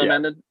doing the Elam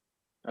ended?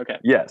 Okay.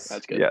 Yes.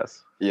 That's good.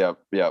 Yes. Yep.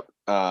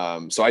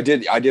 So I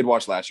did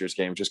watch last year's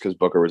game just because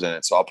Booker was in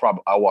it. So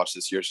I'll watch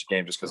this year's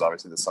game just because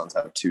obviously the Suns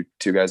have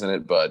two guys in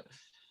it. But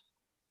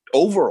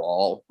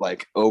overall,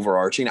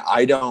 overarching,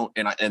 I don't.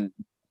 And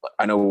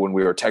I know when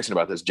we were texting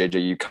about this,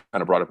 JJ, you kind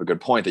of brought up a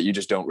good point that you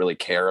just don't really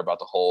care about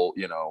the whole.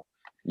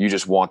 You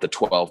just want the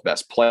 12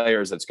 best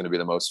players. That's going to be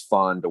the most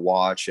fun to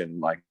watch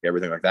and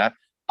everything like that.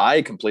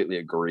 I completely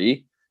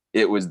agree.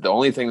 It was the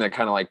only thing that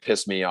kind of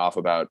pissed me off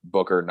about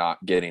Booker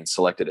not getting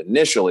selected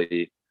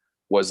initially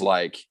was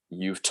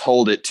you've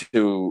told it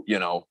to,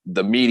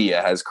 the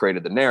media has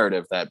created the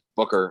narrative that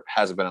Booker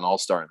hasn't been an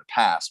all-star in the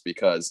past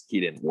because he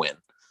didn't win.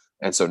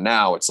 And so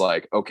now it's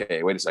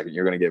okay, wait a second.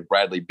 You're going to give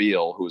Bradley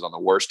Beal, who's on the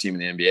worst team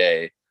in the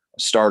NBA, a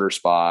starter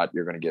spot.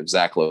 You're going to give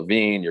Zach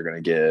LaVine. You're going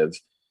to give,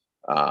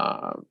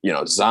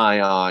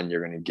 Zion.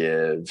 You're going to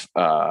give,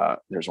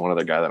 there's one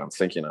other guy that I'm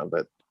thinking of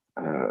that,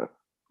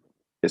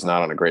 is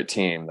not on a great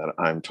team that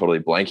I'm totally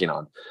blanking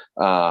on.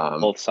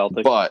 Both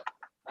Celtics. But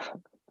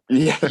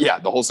yeah,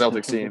 the whole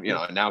Celtics team,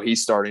 and now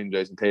he's starting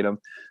Jason Tatum.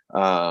 So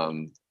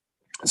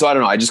I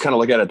don't know. I just kind of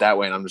look at it that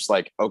way and I'm just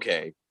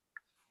okay,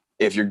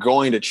 if you're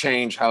going to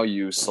change how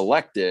you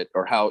select it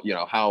or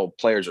how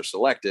players are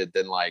selected,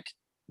 then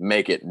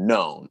make it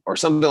known or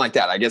something like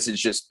that. I guess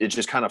it's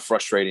just kind of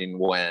frustrating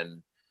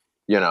when,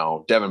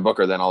 Devin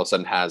Booker then all of a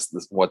sudden has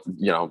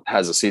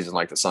has a season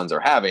like the Suns are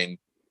having,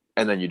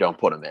 and then you don't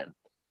put him in.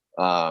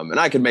 And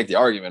I can make the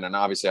argument, and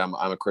obviously I'm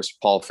a Chris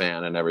Paul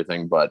fan and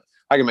everything, but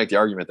I can make the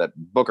argument that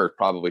Booker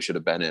probably should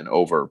have been in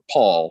over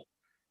Paul,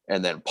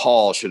 and then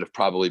Paul should have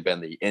probably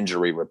been the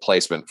injury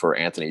replacement for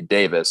Anthony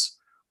Davis,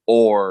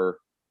 or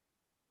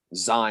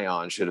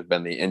Zion should have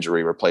been the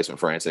injury replacement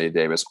for Anthony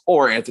Davis,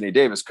 or Anthony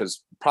Davis,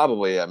 because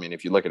probably,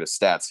 if you look at his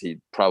stats, he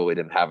probably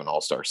didn't have an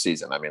all-star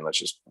season. Let's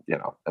just,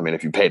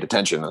 if you paid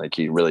attention,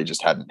 he really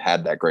just hadn't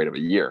had that great of a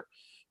year.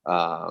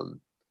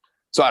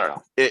 So I don't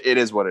know. It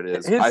is what it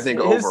is. I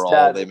think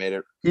overall they made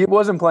it. He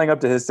wasn't playing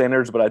up to his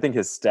standards, but I think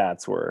his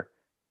stats were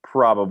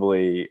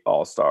probably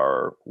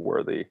all-star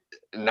worthy.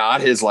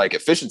 Not his like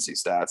efficiency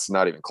stats,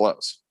 not even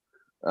close.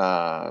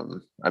 I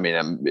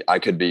mean, I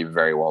could be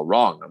very well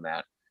wrong on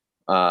that.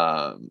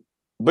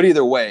 But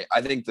either way,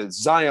 I think the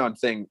Zion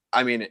thing,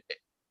 I mean,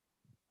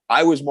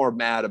 I was more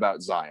mad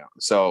about Zion.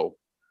 So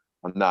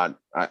I'm not,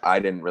 I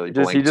didn't really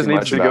blink He just too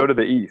needs much to about go to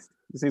the East.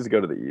 He just needs to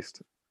go to the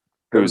East.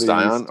 Go to who's the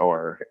Zion East.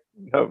 or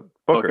No,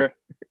 Booker.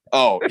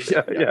 oh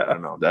Yeah. I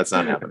don't know. That's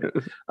not happening.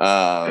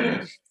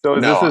 So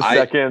is no, this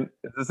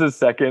his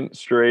second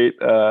straight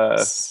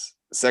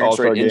second all-star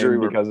straight injury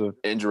game because of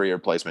injury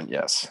replacement?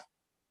 Yes. so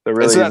And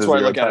really so he's that's a why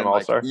I look at it zero-time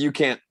like all-star?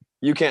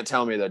 you can't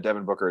tell me that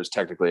Devin Booker is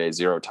technically a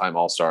 0-time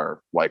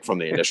all-star like from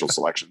the initial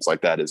selections.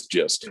 Like that is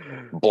just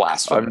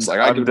blasphemous. Like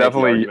I could make the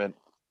argument.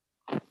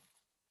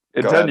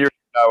 In Go 10 ahead. years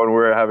from now, when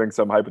we're having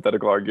some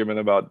hypothetical argument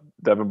about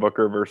Devin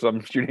Booker versus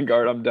some shooting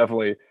guard, I'm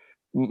definitely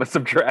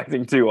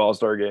subtracting 2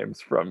 all-star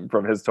games from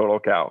his total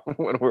count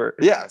when we're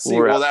that's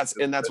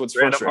what's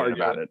frustrating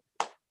about it.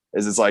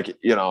 Is it's like,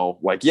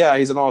 like, yeah,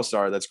 he's an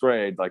all-star. That's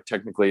great. Like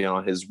technically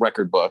on his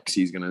record books,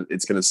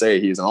 it's gonna say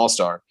he's an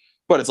all-star,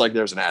 but it's like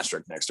there's an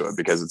asterisk next to it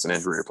because it's an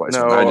injury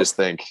replacement. No, I just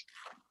think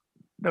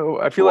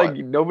I feel like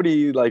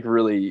nobody like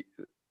really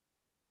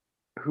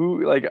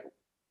who like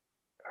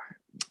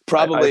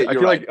probably I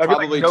feel like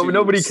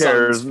nobody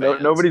cares.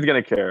 Nobody's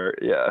gonna care.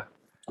 Yeah.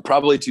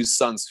 Probably to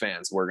Suns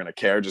fans, we're gonna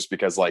care just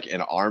because like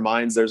in our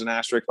minds there's an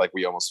asterisk. Like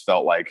we almost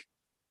felt like,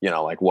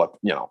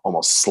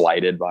 almost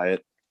slighted by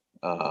it.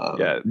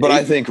 But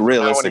I think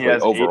realistically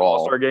overall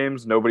all-star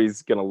games,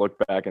 nobody's gonna look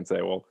back and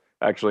say, well,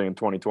 actually in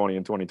 2020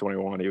 and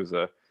 2021 he was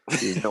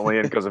only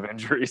in because of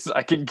injuries.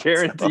 I can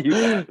guarantee you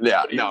that.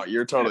 Yeah, no,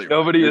 you're totally right.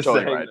 Nobody is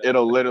totally saying right. that.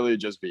 It'll literally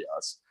just be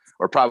us,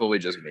 or probably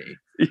just me.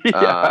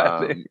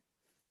 Yeah,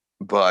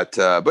 but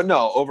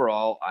no,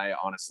 overall, I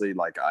honestly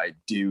I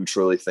do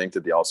truly think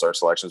that the all-star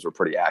selections were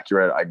pretty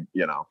accurate.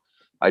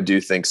 I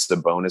do think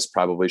Sabonis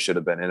probably should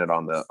have been in it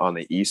on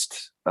the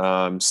East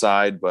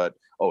side, but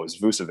it was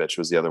Vucevic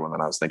was the other one that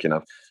I was thinking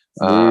of.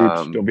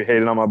 Vooch, don't be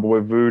hating on my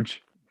boy Vooch.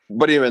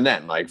 But even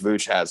then, like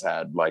Vooch has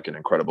had like an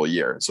incredible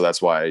year. So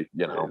that's why,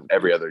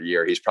 every other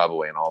year he's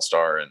probably an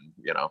all-star. And,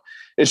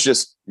 it's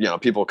just,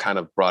 people kind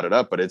of brought it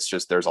up, but it's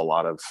just, there's a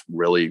lot of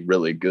really,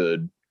 really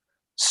good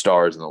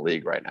stars in the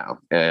league right now.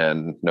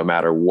 And no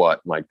matter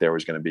what, like there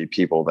was going to be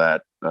people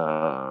that,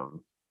 that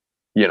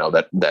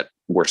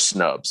were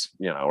snubs,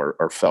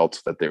 or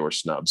felt that they were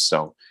snubs.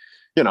 So,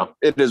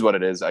 it is what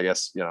it is. I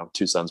guess,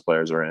 2 Suns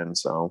players are in,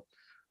 so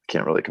I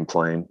can't really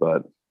complain,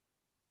 but it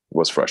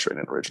was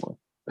frustrating originally.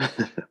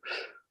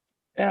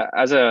 Yeah,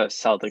 as a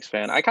Celtics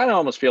fan, I kind of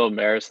almost feel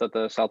embarrassed that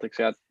the Celtics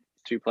got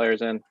 2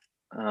 players in.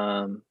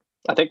 I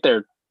think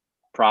they're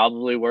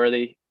probably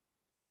worthy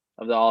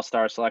of the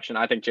all-star selection.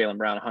 I think Jaylen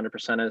Brown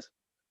 100% is.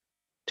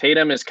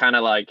 Tatum is kind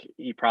of like,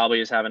 he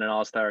probably is having an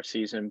all-star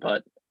season,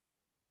 but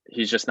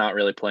he's just not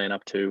really playing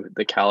up to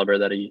the caliber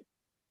that he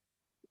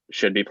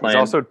should be playing.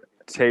 He's also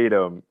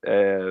Tatum,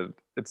 and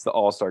it's the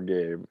all-star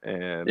game,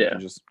 and you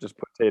just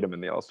put Tatum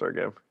in the all-star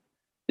game.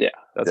 Yeah.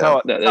 That's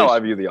how I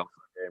view the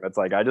all-star game. It's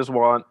like I just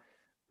want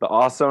the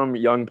awesome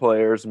young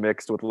players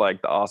mixed with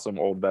like the awesome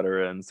old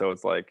veterans. So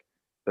it's like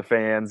the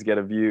fans get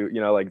a view,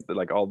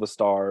 like all the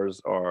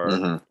stars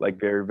are like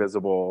very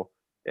visible,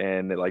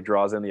 and it like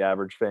draws in the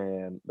average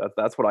fan.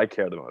 That's what I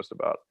care the most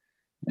about.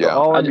 The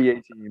all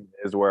NBA team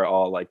is where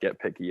I'll like get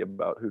picky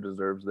about who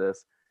deserves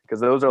this, because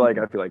those are like,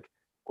 I feel like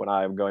when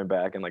I'm going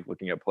back and like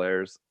looking at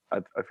players,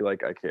 I feel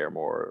like I care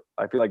more.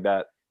 I feel like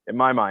that in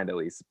my mind, at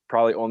least,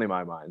 probably only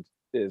my mind,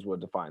 is what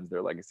defines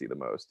their legacy the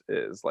most,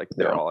 is like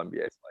their all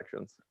NBA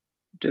selections.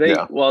 Do they?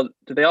 Yeah. Well,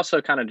 do they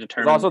also kind of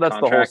determine also that's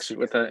contracts the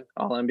whole with the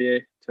all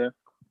NBA too?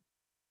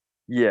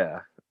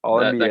 Yeah, all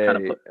NBA. That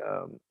kind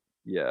of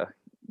yeah,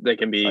 they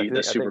can be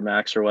the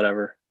Supermax or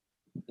whatever.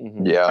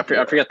 Mm-hmm. Yeah, I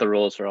forget the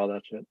rules for all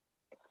that shit.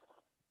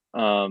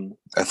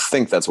 I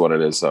think that's what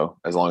it is, though.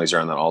 As long as you're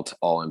on that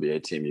all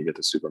NBA team, you get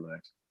the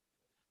Supermax.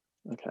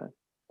 Okay.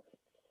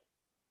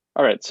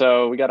 All right,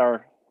 so we got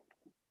our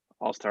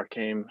All-Star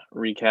game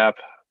recap.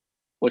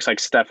 Looks like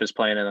Steph is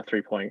playing in the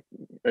 3-point,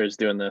 or is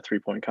doing the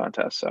 3-point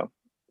contest, so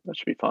that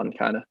should be fun,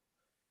 kind of.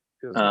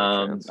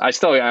 I'm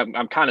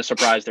kind of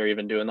surprised they're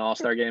even doing the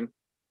All-Star game.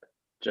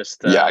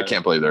 Just I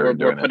can't believe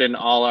we're putting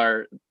all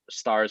our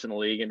stars in the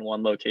league in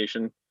one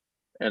location,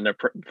 and they're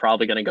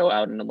probably going to go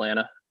out in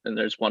Atlanta. And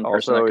there's one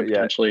person that could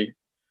potentially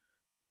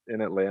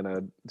in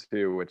Atlanta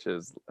too, which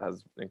has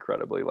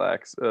incredibly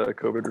lax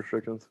COVID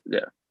restrictions.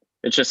 Yeah,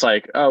 it's just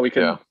like, we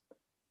could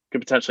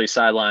potentially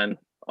sideline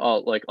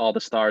all the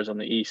stars on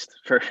the East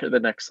for the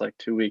next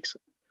 2 weeks.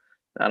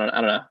 I don't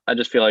know. I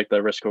just feel like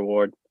the risk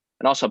reward,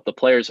 and also the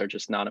players are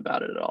just not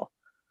about it at all.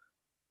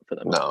 For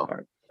the most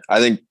part, I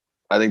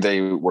think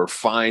they were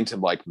fine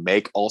to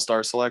make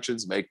all-star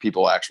selections, make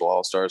people actual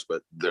all-stars,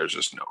 but there's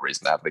just no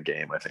reason to have the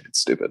game. I think it's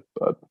stupid,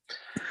 but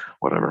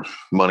whatever.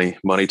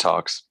 Money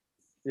talks.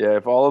 Yeah,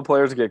 if all the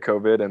players get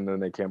COVID and then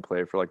they can't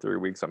play for 3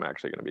 weeks, I'm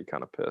actually going to be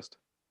kind of pissed.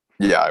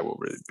 Yeah, I will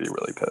be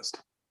really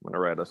pissed. I'm going to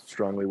write a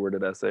strongly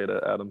worded essay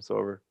to Adam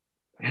Silver.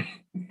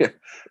 Yeah.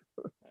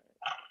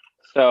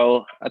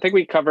 So I think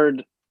we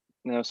covered,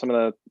 most of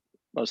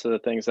the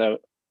things that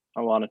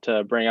I wanted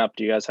to bring up.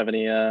 Do you guys have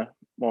any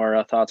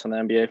more thoughts on the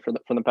NBA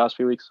from the past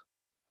few weeks?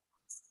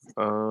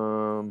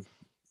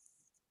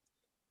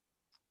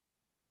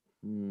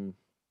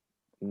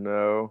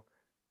 No.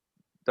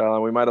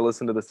 Dylan, we might have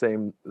listened to the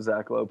same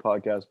Zach Lowe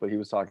podcast, but he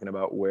was talking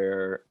about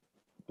where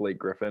Blake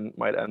Griffin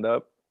might end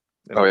up.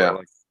 And Oh, yeah.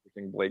 Like, I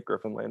think Blake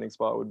Griffin landing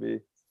spot would be.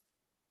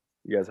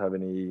 You guys have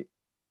any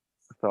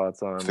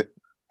thoughts on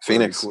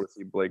Phoenix? Cool to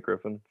see Blake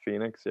Griffin,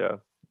 Phoenix, yeah.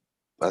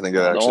 I think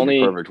that'd actually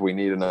be perfect. We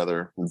need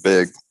another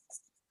big.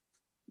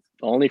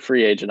 The only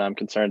free agent I'm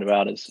concerned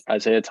about is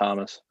Isaiah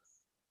Thomas.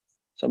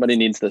 Somebody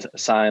needs to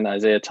sign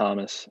Isaiah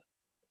Thomas.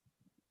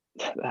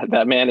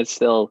 That man is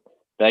still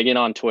begging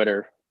on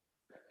Twitter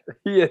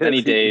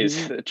many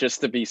days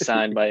just to be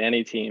signed by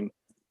any team.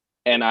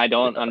 And I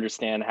don't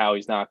understand how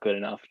he's not good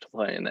enough to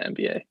play in the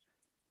NBA.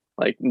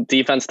 Like,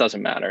 defense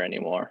doesn't matter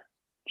anymore.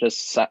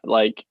 Just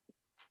like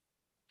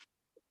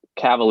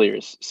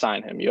Cavaliers,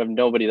 sign him. You have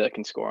nobody that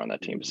can score on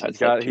that team besides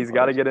he's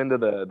got to get into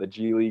the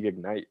G League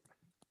Ignite.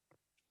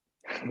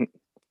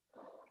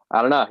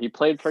 I don't know. He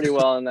played pretty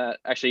well in that.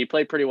 Actually, he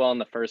played pretty well in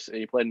the first.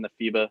 He played in the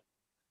FIBA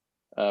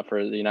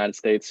for the United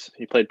States.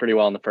 He played pretty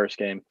well in the first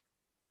game.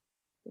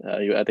 I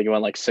think he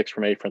went like 6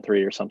 from 8 from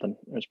 3 or something.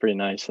 It was pretty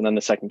nice. And then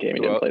the second game,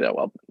 he didn't play that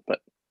well. But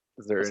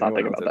is there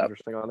anyone else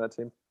interesting on that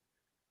team?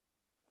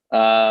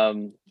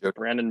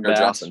 Brandon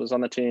Bass was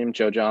on the team.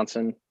 Joe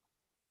Johnson.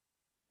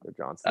 Joe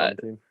Johnson on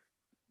the team.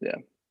 Yeah.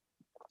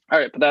 All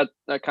right, but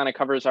that kind of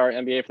covers our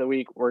NBA for the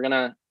week. We're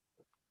gonna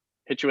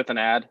hit you with an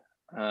ad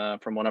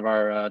from one of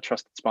our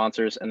trusted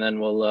sponsors, and then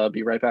we'll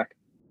be right back.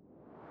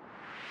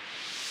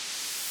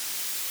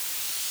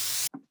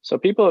 So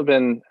people have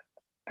been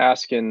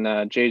asking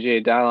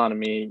JJ, Dallon, and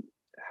me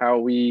how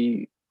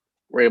we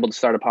were able to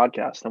start a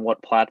podcast and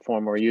what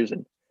platform we're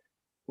using.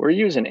 We're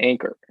using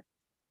Anchor,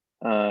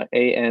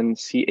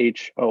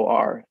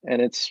 Anchor,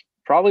 and it's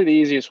probably the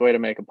easiest way to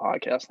make a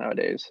podcast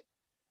nowadays.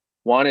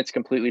 One, it's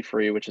completely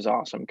free, which is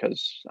awesome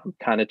because I'm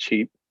kind of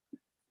cheap.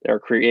 There are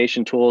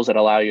creation tools that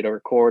allow you to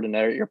record and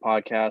edit your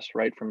podcast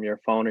right from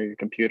your phone or your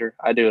computer.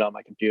 I do it on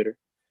my computer.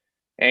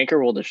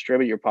 Anchor will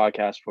distribute your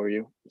podcast for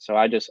you. So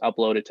I just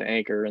upload it to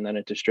Anchor and then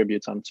it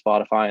distributes on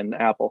Spotify and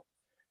Apple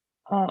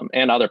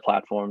and other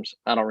platforms.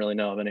 I don't really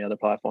know of any other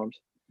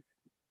platforms.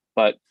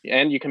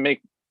 And you can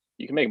make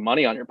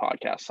money on your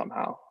podcast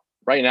somehow.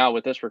 Right now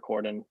with this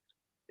recording,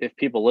 if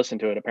people listen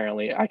to it,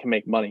 apparently I can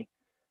make money.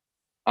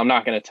 I'm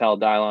not going to tell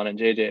Dylon and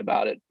JJ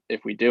about it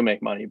if we do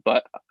make money,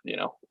 but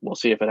we'll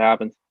see if it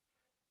happens.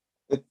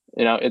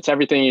 It's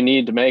everything you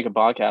need to make a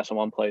podcast in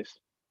one place.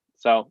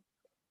 So,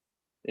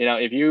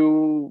 if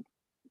you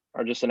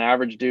are just an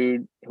average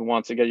dude who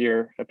wants to get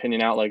your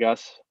opinion out like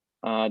us,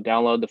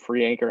 download the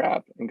free Anchor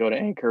app and go to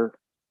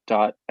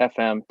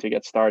anchor.fm to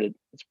get started.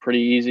 It's pretty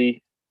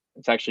easy.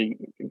 It's actually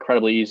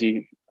incredibly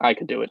easy. I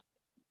could do it.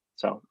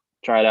 So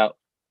try it out.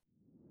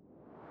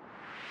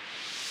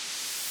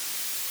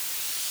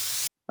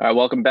 All right,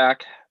 welcome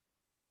back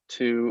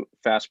to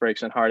Fast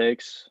Breaks and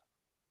Heartaches.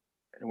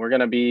 And we're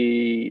going to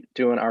be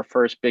doing our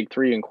first Big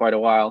Three in quite a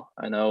while.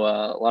 I know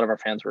a lot of our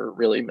fans were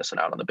really missing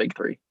out on the Big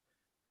Three.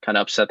 Kind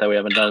of upset that we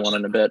haven't done one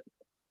in a bit.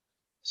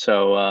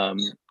 So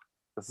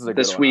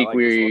this week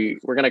we're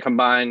going to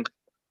combine,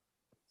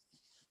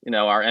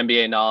 our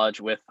NBA knowledge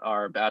with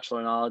our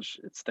Bachelor knowledge.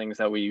 It's things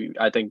that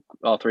I think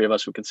all three of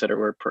us would consider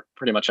we're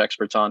pretty much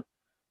experts on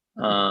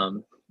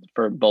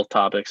for both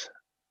topics.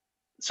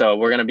 So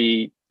we're going to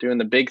be doing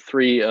the Big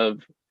Three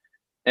of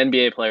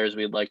NBA players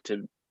we'd like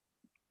to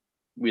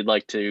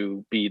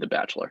be the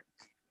Bachelor.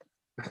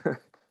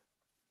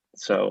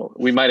 So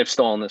we might have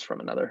stolen this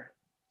from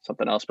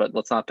something else, but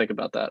let's not think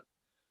about that.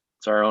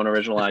 It's our own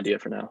original idea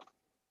for now.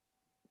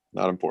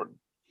 Not important.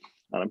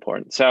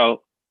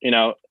 So,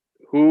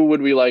 who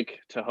would we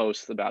like to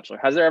host the Bachelor?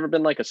 Has there ever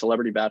been like a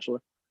celebrity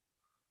Bachelor?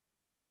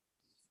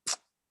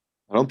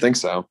 I don't think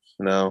so.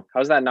 No.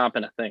 How's that not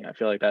been a thing? I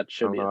feel like that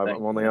should be a thing.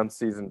 I'm only on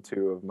season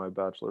 2 of my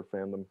Bachelor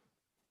fandom.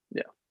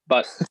 Yeah,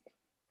 but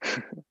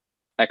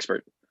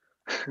expert,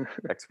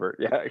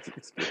 yeah.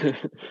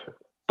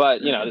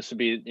 But this would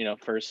be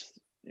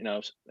first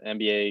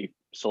NBA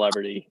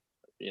celebrity.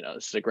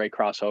 This is a great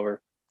crossover.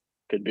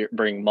 Could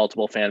bring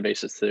multiple fan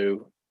bases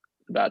to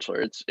the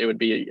Bachelor. It would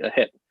be a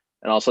hit,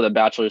 and also the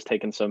Bachelor is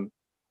taking some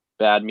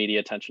bad media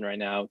attention right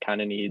now.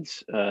 Kind of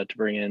needs to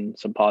bring in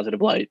some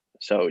positive light.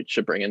 So it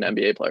should bring in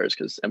NBA players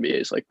because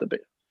NBA is like the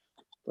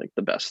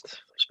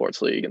best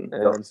sports league. And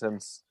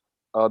since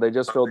they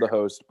just filled the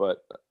host, but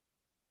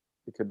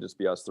it could just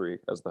be us three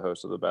as the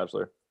host of The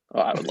Bachelor.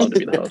 Oh, I would love to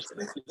be the host.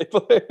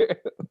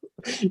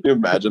 Can you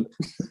imagine?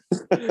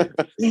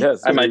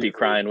 Yes, I might be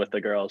crying with the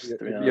girls. To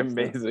be honest.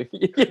 Amazing.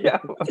 Yeah.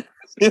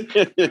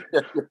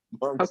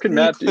 How can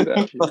Matt do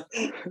that?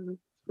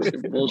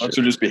 Monks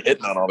would just be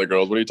hitting on all the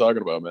girls. What are you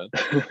talking about, man?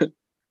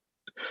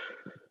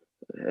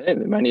 Hey,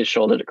 they might need a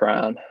shoulder to cry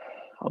on.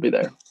 I'll be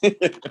there.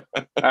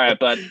 All right,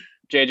 but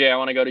JJ, I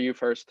want to go to you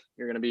first.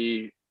 You're going to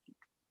be,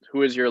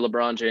 who is your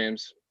LeBron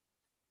James?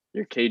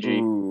 Your KG?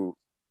 Ooh,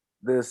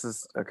 This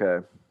is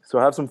okay. So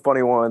I have some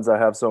funny ones. I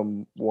have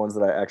some ones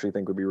that I actually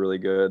think would be really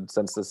good.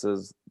 Since this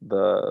is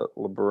the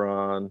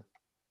LeBron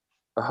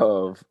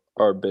of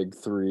our big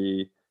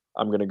three,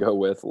 I'm gonna go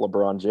with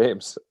LeBron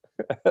James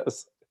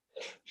as,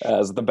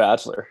 as the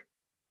Bachelor.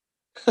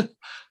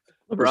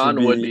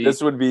 LeBron would be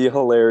This would be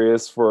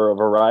hilarious for a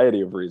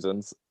variety of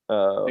reasons.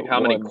 like how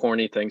many One,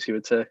 corny things he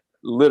would say.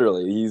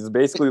 literally, he's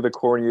basically the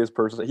corniest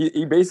person.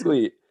 He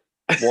basically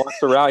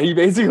walks around. He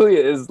basically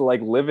is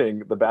like living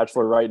the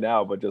Bachelor right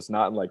now, but just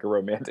not in like a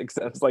romantic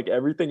sense. Like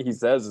everything he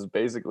says is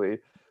basically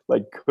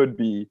like could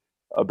be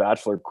a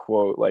Bachelor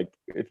quote. Like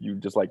if you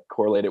just like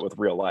correlate it with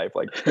real life,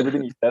 like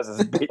everything he says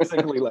is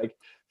basically like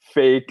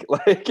fake.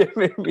 Like it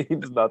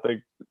means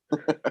nothing.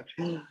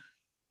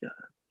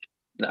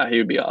 Nah, he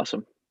would be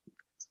awesome.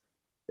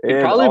 He'd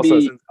And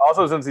probably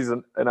also, be since he's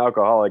an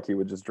alcoholic, he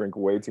would just drink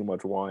way too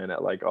much wine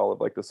at like all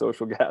of like the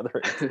social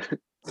gatherings.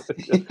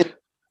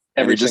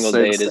 every he just single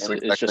say day. the It's same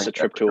it's exact just a thing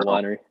trip to a every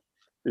winery.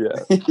 Yeah.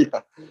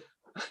 Yeah.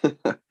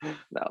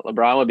 No,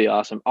 LeBron would be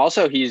awesome.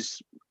 Also,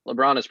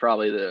 LeBron is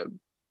probably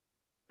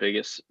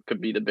could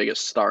be the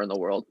biggest star in the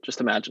world.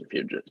 Just imagine if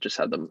you just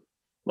had the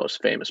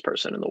most famous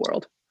person in the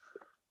world.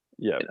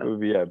 Yeah, You know? it would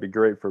be it'd be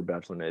great for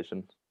Bachelor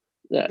Nation.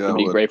 Yeah, Yeah, it'd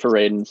be it would. great for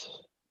ratings.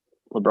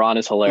 LeBron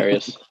is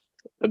hilarious.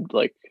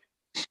 Like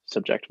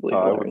subjectively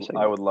hilarious.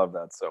 I would love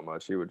that so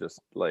much. He would just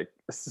like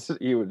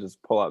he would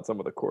just pull out some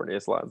of the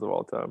corniest lines of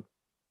all time.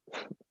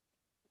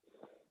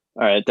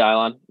 All right,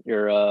 Dylon,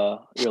 you're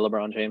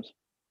LeBron James.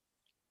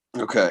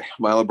 Okay,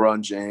 my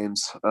LeBron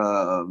James.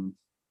 Man,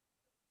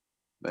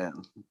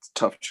 it's a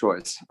tough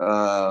choice.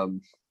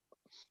 I'm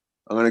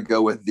gonna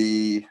go with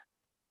the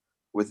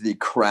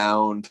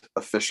crowned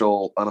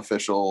official,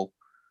 unofficial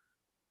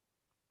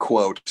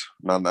quote.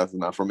 That's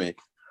not for me.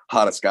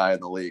 Hottest guy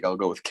in the league. I'll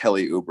go with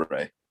Kelly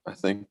Oubre. I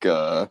think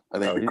the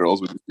girls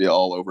would just be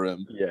all over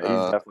him. Yeah,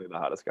 he's definitely the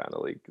hottest guy in the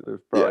league.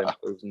 There's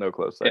no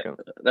close second.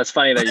 Yeah, that's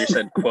funny that you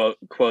said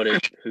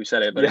quoted who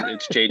said it, but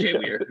it's JJ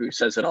Weir who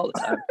says it all the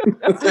time.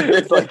 It's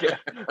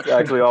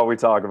actually all we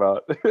talk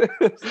about.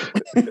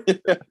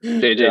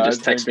 JJ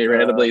just texts me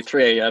randomly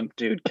 3 a.m.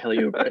 Dude, Kelly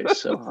Oubre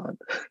is so hot.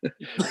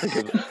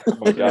 Oh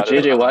my God,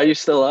 JJ, why are you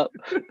still up?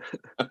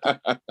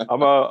 I'm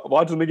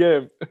watching the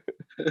game.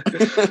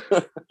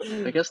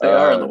 I guess they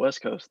are on the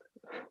West Coast.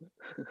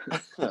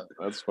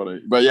 That's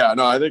funny, but yeah,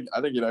 no, I think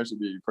it'd actually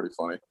be pretty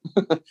funny.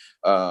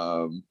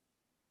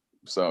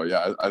 So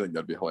yeah, I think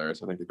that'd be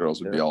hilarious. I think the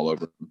girls would be all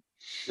over him.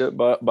 Yeah,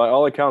 but by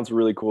all accounts,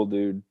 really cool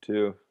dude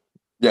too.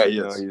 Yeah, he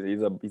is.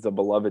 He's a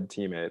beloved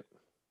teammate.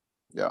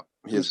 Yeah,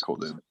 he is a cool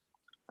dude.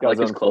 I like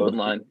his clothing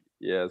line.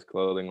 Yeah, his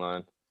clothing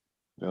line.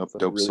 Yep,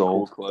 dope really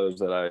cool clothes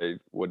that I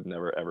would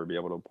never ever be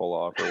able to pull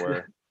off or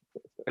wear.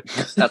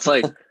 That's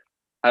like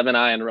I have an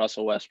eye on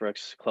Russell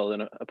Westbrook's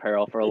clothing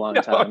apparel for a long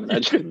time. I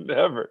could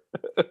never.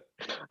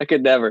 I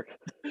could never.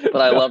 But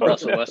I love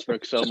Russell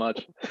Westbrook so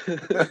much.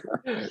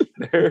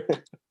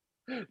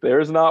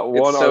 There's not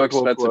one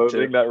article of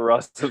clothing too. that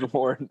Russ has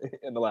worn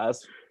in the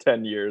last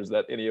 10 years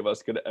that any of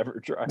us could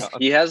ever try on.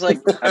 He has like,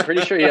 I'm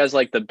pretty sure he has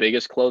like the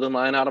biggest clothing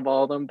line out of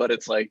all of them, but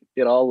it's like,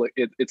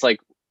 it's like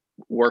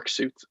work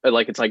suits.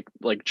 Like it's like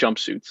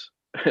jumpsuits.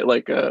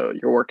 Like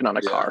you're working on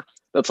a car.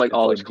 That's like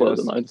all his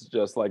clothing lines. It's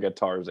just like a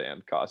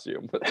Tarzan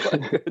costume.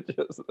 Like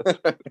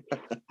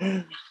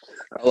I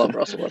love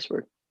Russell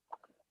Westbrook.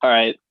 All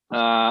right.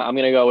 I'm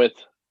going to go with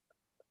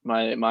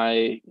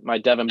my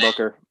Devin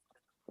Booker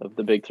of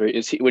the big three.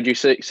 Is he? Would you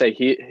say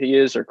he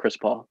is or Chris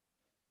Paul?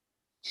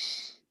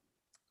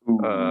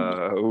 Catch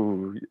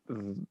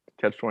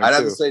 22. I'd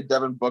have to say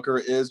Devin Booker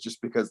is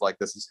just because like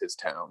this is his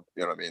town.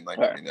 You know what I mean? Like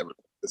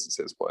this is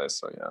his place.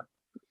 So yeah.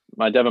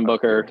 My Devin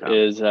Booker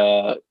is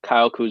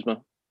Kyle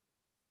Kuzma.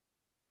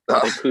 I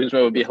think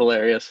Kuzma would be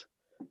hilarious.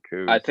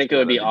 I think it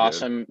would be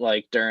awesome,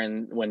 like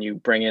during when you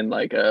bring in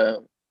like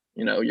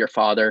your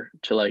father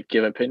to like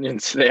give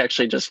opinions. They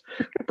actually just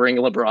bring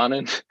LeBron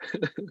in.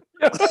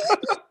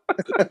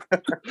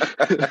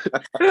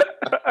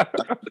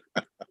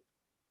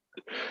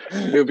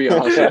 It would be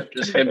awesome.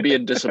 Just him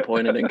being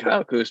disappointed in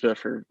Kyle Kuzma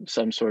for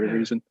some sort of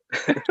reason.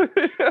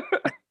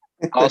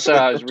 Also,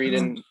 I was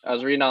reading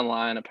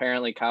online.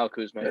 Apparently, Kyle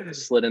Kuzma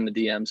slid in the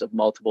DMs of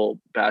multiple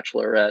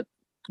Bachelor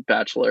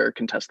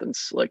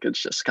contestants. Like it's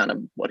just kind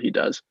of what he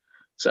does.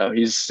 So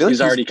he's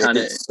already kind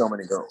of so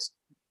many girls.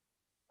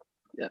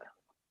 Yeah,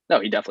 no,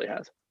 he definitely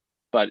has.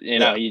 But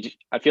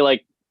I feel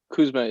like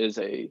Kuzma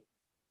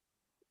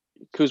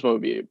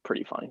would be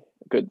pretty funny.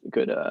 A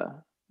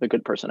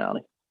good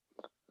personality.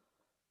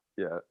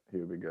 Yeah, he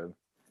would be good.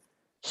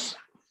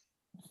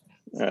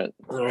 All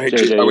right,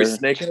 JJ, are we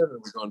snaking it or are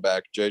we going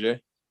back, JJ?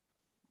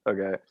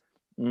 Okay.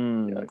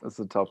 That's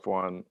a tough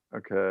one.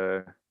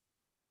 Okay.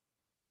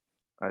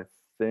 I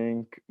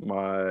think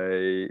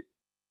my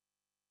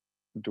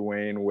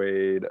Dwayne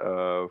Wade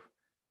of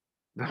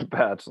The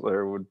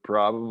Bachelor would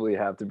probably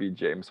have to be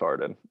James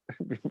Harden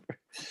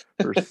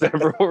for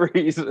several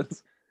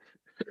reasons.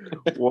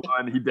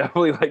 One, he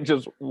definitely like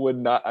just would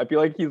not. I feel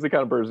like he's the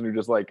kind of person who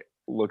just like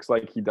looks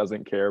like he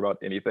doesn't care about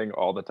anything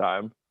all the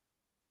time.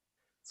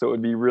 So it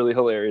would be really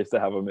hilarious to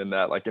have him in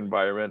that like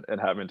environment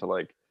and having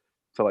to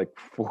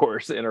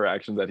force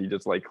interactions that he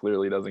just like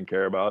clearly doesn't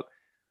care about.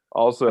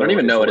 Also, I don't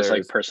even it's know what his like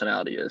hilarious.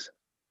 personality is.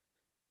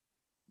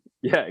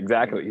 Yeah,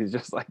 exactly. He's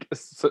just like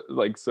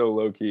so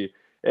low key.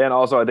 And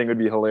also, I think it would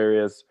be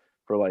hilarious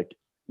for like,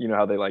 you know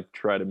how they like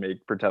try to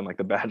pretend like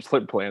the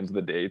Bachelor plans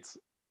the dates.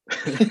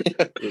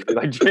 It'd be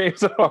like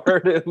James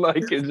Harden,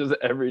 like it's just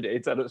every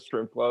date's at a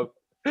strip club.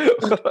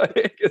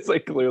 Like, it's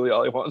like clearly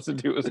all he wants to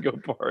do is go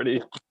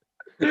party.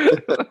 So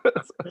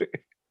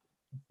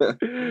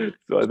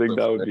I think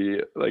that would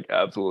be like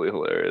absolutely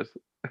hilarious.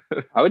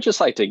 I would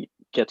just like to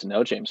get to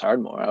know James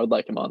Harden more. I would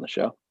like him on the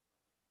show.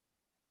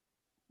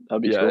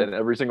 That'd be Yeah, cool. and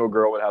every single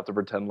girl would have to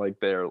pretend like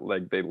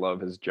they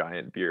love his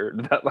giant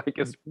beard. That like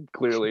is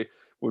clearly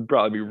would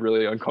probably be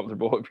really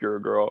uncomfortable if you're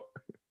a girl.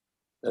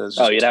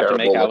 Oh, you'd have to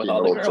make out with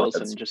all the old girls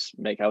dreads. and just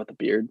make out with the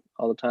beard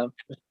all the time.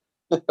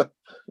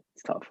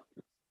 It's tough.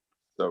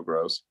 So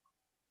gross.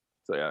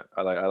 So yeah,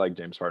 I like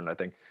James Harden. I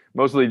think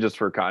mostly just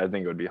for I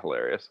think it would be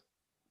hilarious.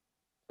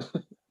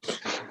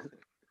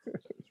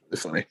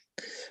 It's funny.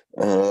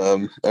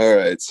 All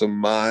right. So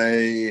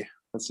my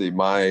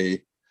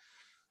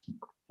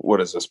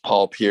what is this?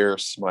 Paul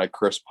Pierce, my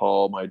Chris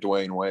Paul, my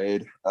Dwayne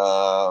Wade.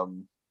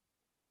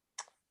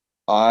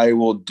 I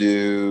will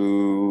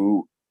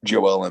do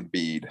Joel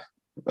Embiid.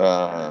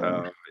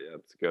 Yeah,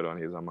 it's a good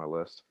one. He's on my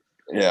list.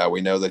 Yeah,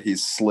 we know that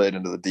he's slid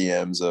into the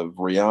DMs of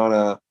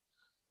Rihanna.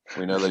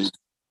 We know that he's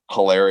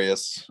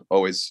hilarious,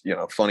 always,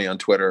 funny on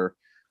Twitter,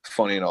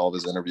 funny in all of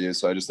his interviews.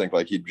 So I just think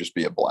like he'd just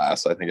be a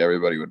blast. I think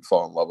everybody would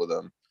fall in love with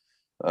him.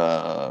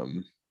 I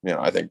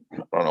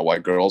don't know why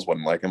girls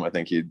wouldn't like him. I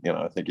think he'd be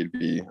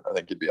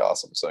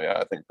awesome. So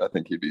yeah, I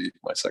think he'd be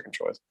my second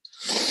choice.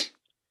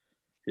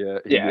 Yeah,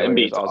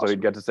 Embiid's also awesome.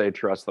 he'd get to say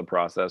trust the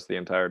process the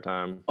entire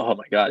time. Oh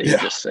my god, he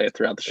would just say it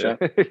throughout the show.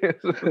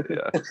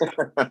 Yeah.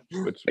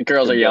 Which The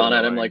girls are yelling at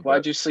him annoying, like,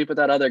 "Why'd you sleep with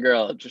that other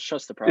girl? Just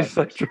trust the process." It's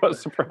like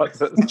trust the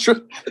process.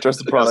 Trust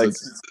the process.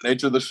 It's the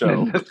nature of the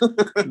show.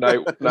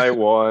 night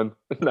one.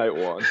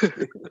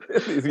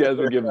 These guys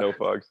would give no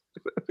fucks.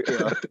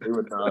 Yeah, they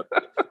would not.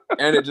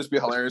 And it'd just be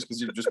hilarious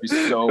because you'd just be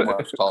so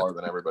much taller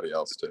than everybody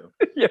else too.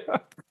 Yeah.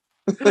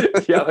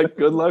 Yeah, like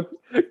good luck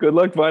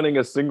finding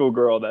a single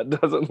girl that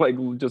doesn't like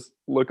just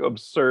look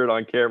absurd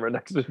on camera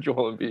next to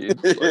Joel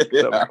Embiid. Like,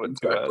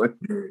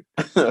 exactly.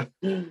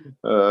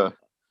 All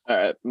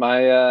right,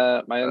 my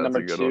That's number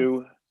a good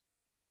two.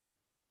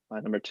 My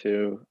number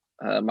two.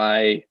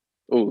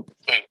 Who's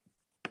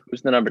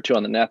the number two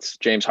on the Nets?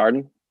 James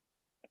Harden.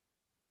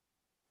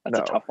 That's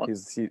a tough one.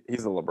 He's a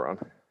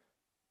LeBron.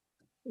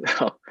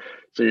 Oh,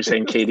 so you're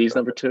saying KD's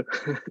number two?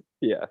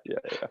 Yeah.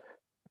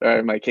 All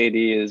right, my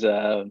KD is.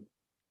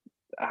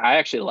 I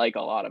actually like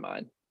a lot of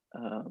mine.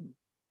 I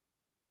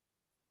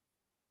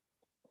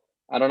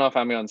don't know if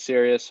I'm going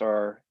serious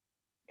or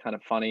kind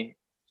of funny.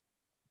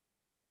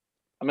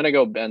 I'm going to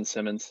go Ben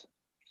Simmons.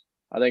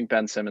 I think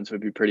Ben Simmons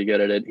would be pretty good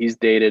at it. He's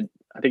dated.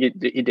 I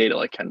think he dated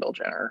like Kendall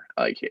Jenner.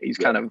 Like he's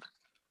kind of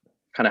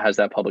has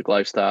that public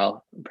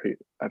lifestyle.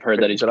 I've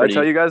heard that he's. Did I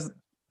tell you guys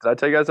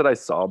that I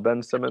saw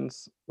Ben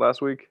Simmons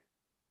last week?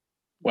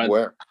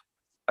 Where?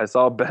 I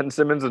saw Ben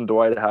Simmons and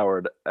Dwight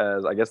Howard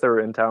as I guess they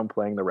were in town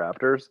playing the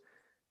Raptors,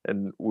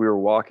 and we were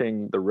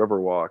walking the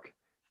Riverwalk,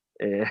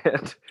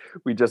 and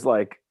we just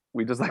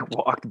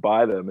walked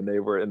by them, and they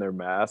were in their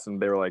masks, and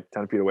they were like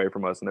 10 feet away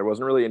from us, and there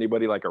wasn't really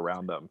anybody like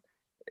around them.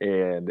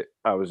 And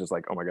I was just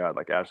like, oh my god,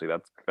 like Ashley,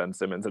 that's Ben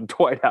Simmons and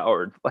Dwight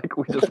Howard. Like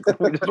we just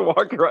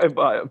walked right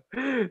by them.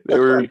 They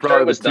were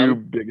probably the two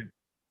biggest.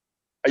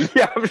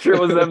 Yeah, I'm sure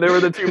it was them. They were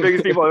the two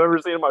biggest people I've ever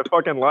seen in my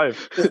fucking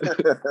life.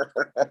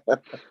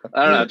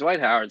 I don't know. Dwight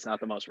Howard's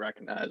not the most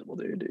recognizable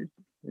dude.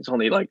 He's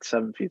only like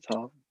 7 feet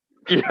tall.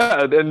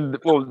 Yeah, and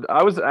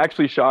I was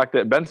actually shocked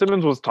that Ben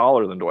Simmons was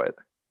taller than Dwight.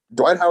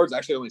 Dwight Howard's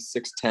actually only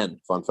 6'10".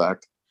 Fun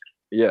fact.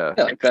 Yeah,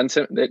 like Ben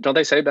Simmons. Don't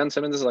they say Ben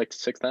Simmons is like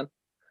 6'10"?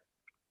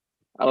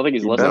 I don't think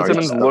he's Ben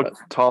Simmons looked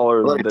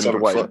taller than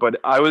Dwight, but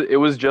it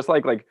was just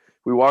like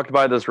we walked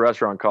by this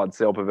restaurant called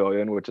Sail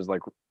Pavilion, which is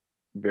like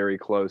very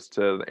close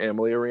to the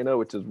Amalie Arena,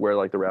 which is where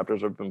like the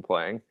Raptors have been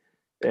playing,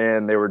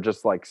 and they were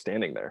just like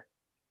standing there,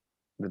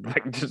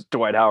 like just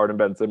Dwight Howard and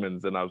Ben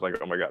Simmons, and I was like,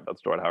 oh my god,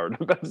 that's Dwight Howard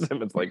and Ben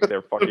Simmons, like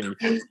they're fucking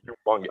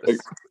humongous.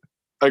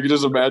 I could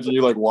just imagine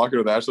you like walking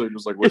with Ashley and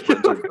just like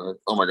whispering to her,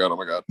 oh my god.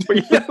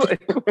 Yeah,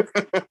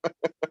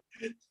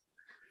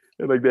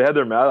 and like they had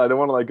their mouth. I didn't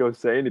want to like go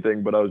say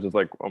anything, but I was just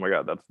like, oh my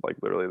god, that's like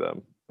literally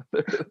them.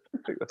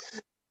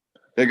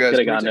 Hey guys, could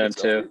have gone to him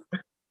too.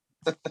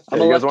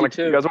 You guys want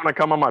to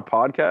come on my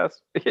podcast?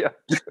 Yeah.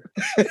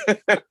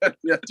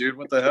 Yeah, dude,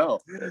 what the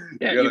hell?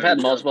 Yeah, you've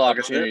had multiple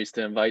opportunities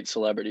to invite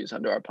celebrities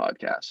onto our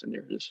podcast, and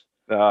you're just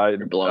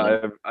you're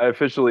blown. I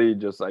officially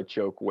I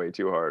choke way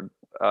too hard.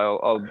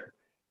 I'll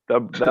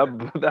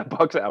that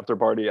Bucks after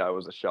party, I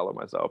was a shell of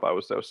myself. I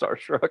was so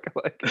starstruck.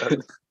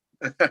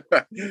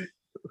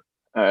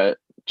 All right,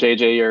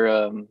 JJ,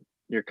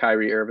 your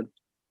Kyrie Irving.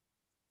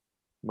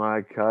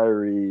 My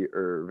Kyrie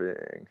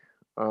Irving.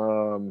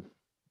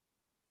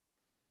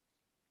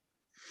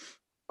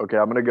 Okay,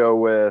 I'm gonna go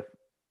with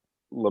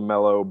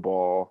LaMelo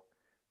Ball,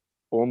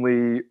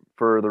 only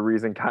for the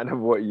reason kind of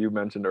what you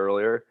mentioned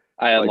earlier.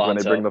 I had Like when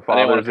Lonzo. they bring the I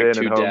didn't want fathers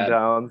to pick in and two dad.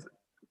 hometowns,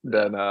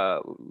 then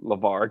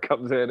LeVar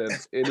comes in,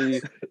 and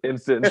any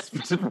instance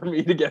for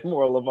me to get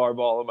more LeVar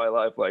Ball in my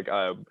life, like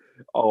I'm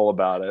all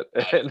about it.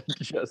 And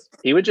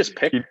he would just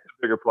pick. a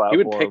bigger He platform.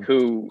 would pick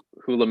who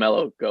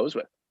LaMelo goes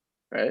with,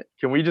 right?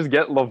 Can we just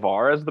get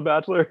LeVar as the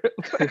Bachelor?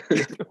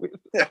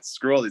 Yeah,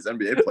 screw all these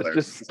NBA players.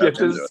 Just have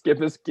him do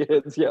skip his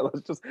kids. Yeah, let's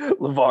just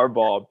LeVar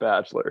Ball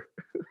Bachelor.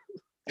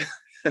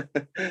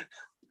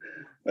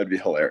 That'd be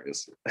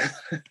hilarious.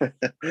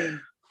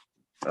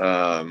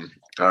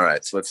 All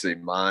right, so let's see.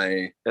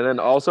 And then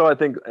also, I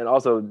think, and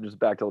also just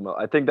back to LaMelo,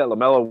 I think that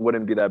LaMelo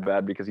wouldn't be that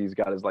bad because he's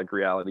got his like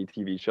reality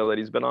TV show that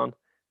he's been on,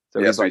 so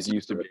Yeah, he's so like he's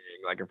used to being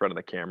like in front of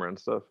the camera and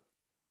stuff.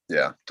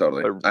 Yeah,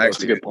 totally. But I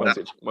actually good point.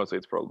 Mostly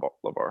it's for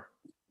LeVar.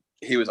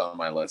 He was on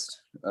my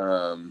list.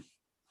 All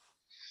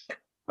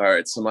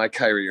right, so my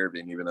Kyrie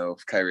Irving, even though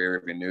if Kyrie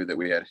Irving knew that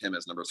we had him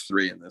as number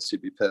 3 in this,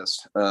 he'd be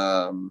pissed.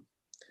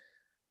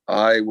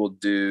 I will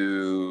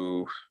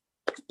do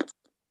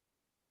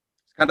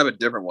kind of a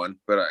different one,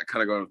 but I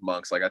kind of going with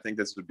Monks. Like, I think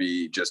this would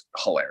be just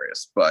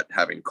hilarious, but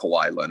having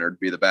Kawhi Leonard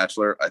be the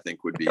Bachelor, I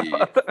think would be just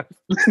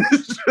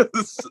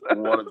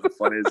one of the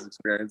funniest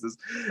experiences.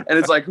 And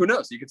it's like, who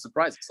knows? You could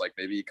surprise us. Like,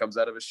 maybe he comes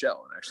out of his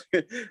shell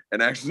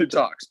and actually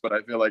talks. But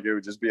I feel like it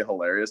would just be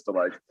hilarious to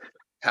like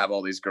have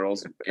all these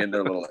girls in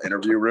their little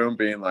interview room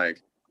being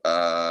like,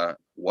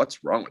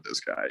 what's wrong with this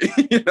guy?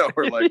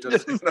 Or like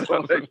just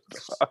like,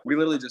 we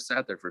literally just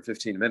sat there for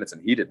 15 minutes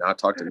and he did not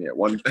talk to me at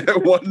one time.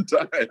 So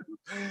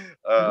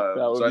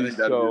I think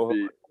that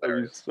would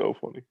be so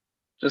funny.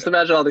 Just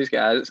imagine all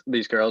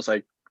these girls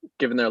like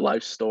giving their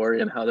life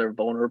story and how they're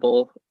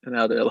vulnerable and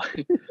how they're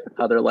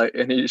like,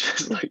 and he's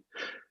just like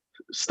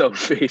stone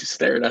faced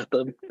staring at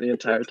them the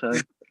entire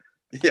time.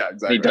 Yeah,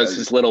 exactly. And he does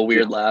his little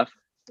weird laugh.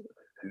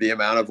 The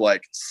amount of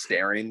like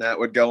staring that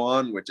would go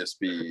on would just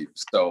be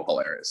so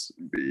hilarious.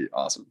 It'd be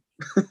awesome.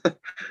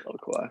 Love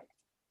Kawhi.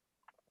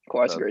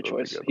 Kawhi's a great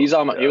choice. Good. He was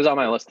on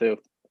my list too.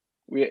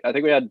 I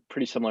think we had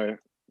pretty similar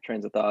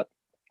trains of thought.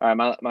 All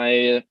right,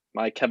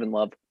 my Kevin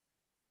Love.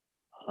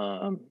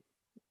 My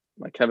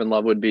Kevin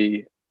Love would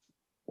be.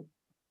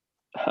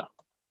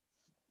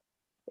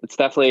 It's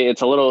a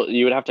little.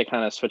 You would have to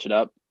kind of switch it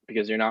up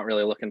because you're not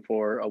really looking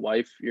for a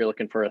wife. You're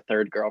looking for a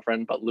third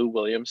girlfriend. But Lou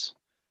Williams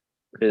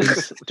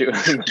is doing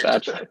the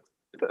Bachelor.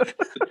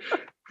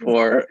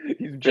 For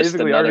he's just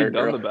basically another already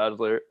done the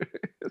Bachelor.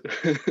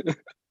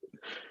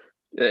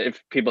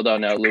 If people don't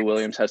know, Lou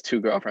Williams has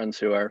 2 girlfriends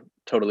who are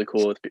totally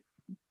cool with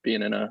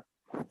being in a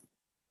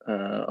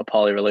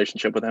poly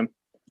relationship with him.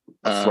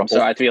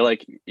 So I feel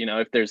like,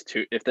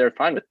 if they're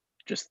fine with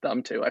just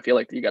them 2, I feel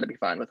like you got to be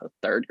fine with a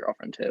third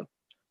girlfriend too.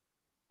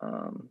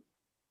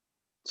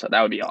 So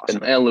that would be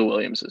awesome. And Lou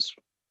Williams is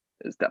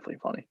definitely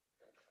funny.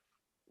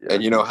 Yeah,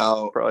 and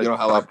probably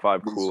how top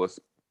 5 coolest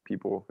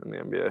people in the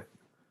NBA.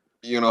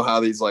 You know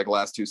how these like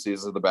last 2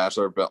 seasons of The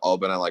Bachelor have all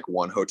been at like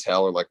one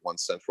hotel or like one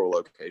central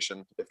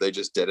location. If they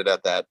just did it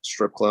at that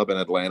strip club in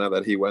Atlanta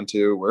that he went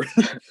to, where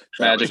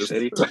Magic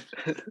City,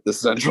 the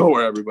central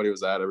where everybody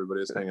was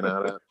hanging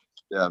out at.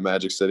 Yeah,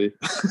 Magic City.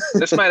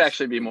 This might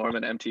actually be more of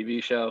an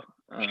MTV show.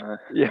 I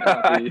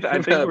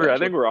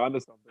think we're onto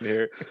something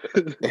here.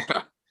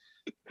 Yeah.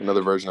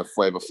 Another version of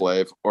Flava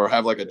Flav, or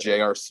have like a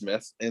J.R.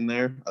 Smith in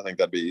there. I think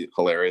that'd be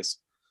hilarious.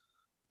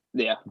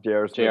 Yeah,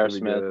 J.R.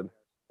 Smith.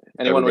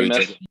 Anyone we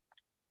missed?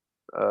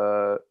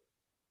 Let's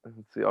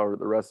see. The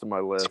rest of my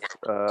list.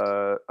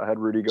 I had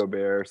Rudy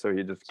Gobert, so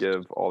he just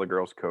give all the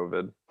girls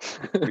COVID.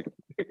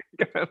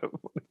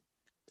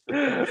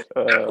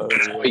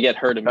 We get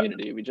herd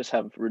immunity. We just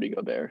have Rudy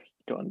Gobert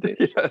go on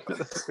dates.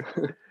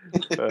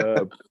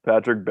 Yeah.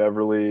 Patrick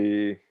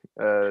Beverly,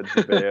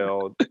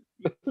 JaVale.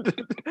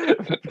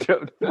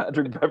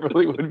 Patrick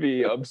Beverly would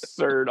be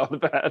absurd on The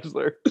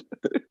Bachelor.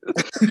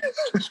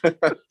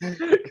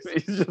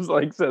 He just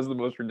like says the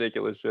most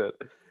ridiculous shit.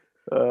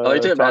 I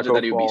like to imagine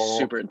that he would be Fall.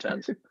 super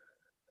intense.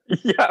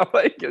 Yeah,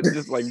 like it's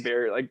just like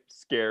very like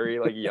scary,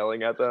 like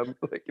yelling at them.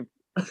 Like,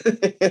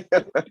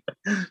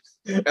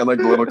 and like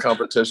the little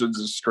competitions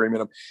just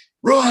screaming,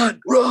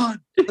 "Run, run!"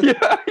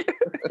 Yeah.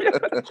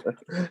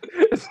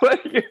 It's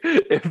like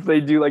if they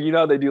do like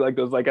how they do like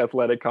those like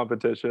athletic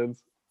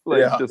competitions,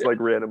 like just like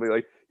randomly,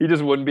 like he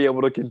just wouldn't be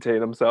able to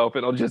contain himself,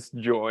 and I'll just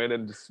join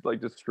and just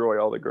like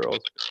destroy all the girls.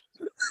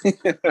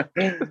 It'd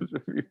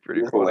be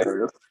pretty funny.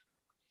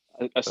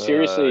 A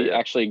seriously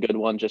actually good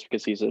one, just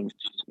because he's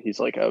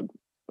like a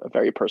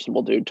very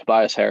personable dude.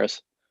 Tobias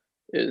Harris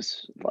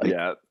is like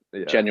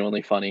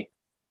genuinely funny.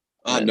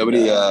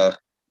 Nobody said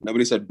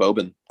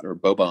Boban or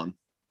Boban.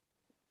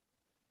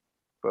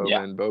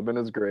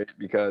 Boban is great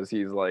because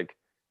he's like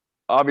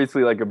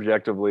obviously like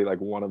objectively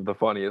like one of the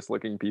funniest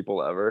looking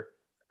people ever.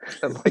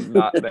 And like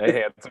not in a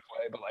handsome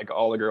way, but like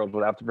all the girls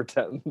would have to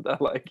pretend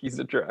that like he's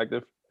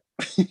attractive.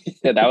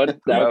 Yeah, that would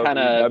kind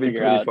of that'd be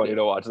pretty funny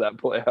to watch that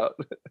play out.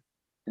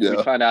 Yeah,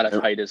 we find out if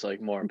height is like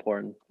more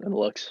important than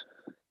looks.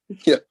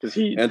 Yeah, because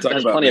he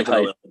has plenty of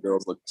height.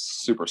 Girls look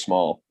super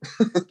small.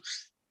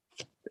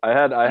 I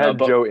had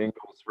but- Joe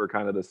Ingles for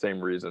kind of the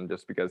same reason,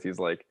 just because he's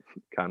like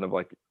kind of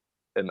like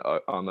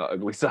on the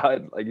ugly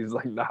side. Like he's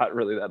like not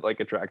really that like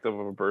attractive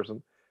of a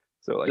person.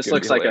 So like this it'd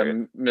looks be like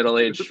hilarious. a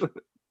middle-aged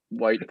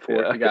white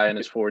Yeah. guy in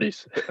his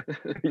 40s.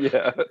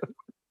 Yeah.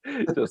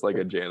 Just like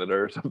a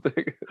janitor or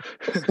something.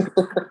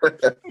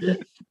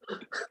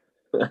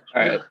 All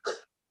right.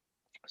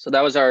 So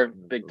that was our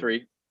big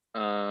three.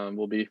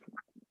 We'll be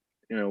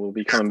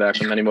coming back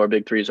with many more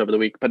big threes over the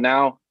week. But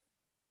now,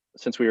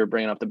 since we were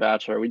bringing up The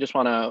Bachelor, we just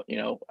want to,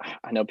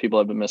 I know people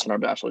have been missing our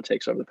Bachelor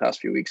takes over the past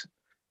few weeks.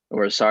 And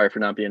we're sorry for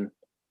not being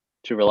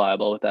too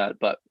reliable with that.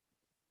 But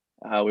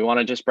we want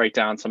to just break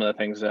down some of the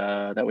things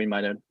that we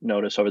might have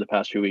noticed over the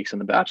past few weeks in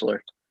The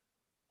Bachelor.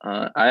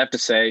 I have to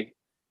say,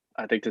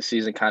 I think this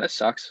season kind of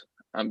sucks.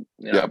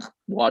 Yep.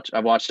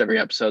 I've watched every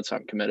episode, so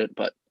I'm committed.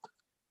 But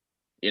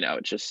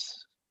it's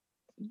just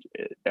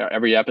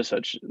every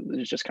episode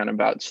is just kind of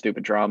about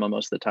stupid drama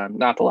most of the time.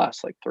 Not the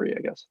last like three,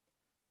 I guess,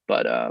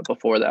 but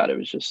before that, it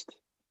was just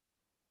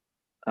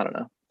I don't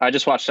know. I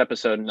just watched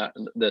episode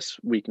this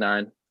week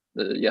 9,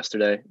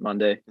 yesterday,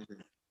 Monday,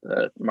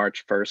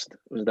 March 1st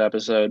was the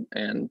episode,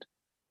 and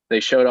they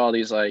showed all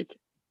these like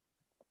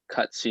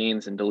cut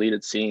scenes and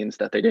deleted scenes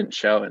that they didn't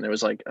show, and there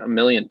was like a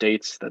million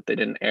dates that they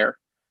didn't air,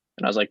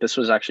 and I was like, this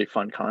was actually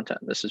fun content.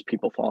 This is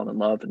people falling in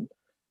love and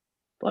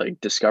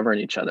like discovering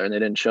each other, and they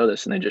didn't show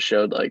this, and they just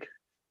showed like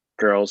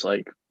girls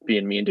like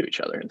being mean to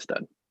each other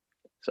instead.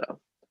 So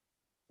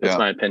that's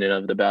my opinion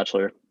of The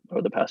Bachelor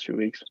over the past few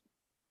weeks.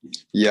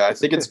 Yeah, I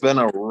think it's been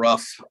a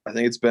rough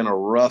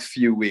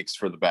few weeks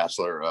for the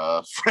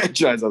Bachelor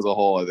franchise as a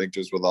whole. I think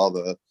just with all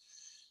the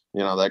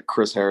that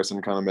Chris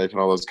Harrison kind of making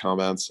all those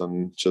comments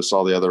and just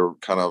all the other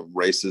kind of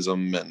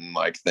racism and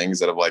like things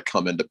that have like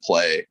come into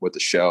play with the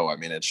show. I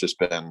mean, it's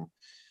been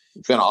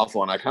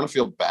awful, and I kind of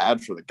feel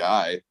bad for the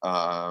guy,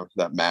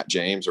 that Matt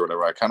James or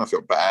whatever. I kind of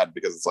feel bad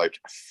because it's like,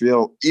 I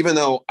feel, even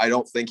though I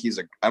don't think he was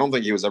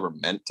ever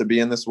meant to be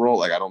in this role.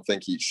 Like, I don't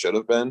think he should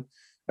have been.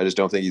 I just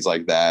don't think he's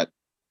like that.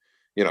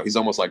 He's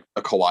almost like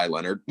a Kawhi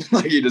Leonard.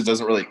 Like, he just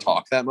doesn't really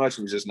talk that much.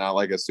 He's just not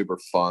like a super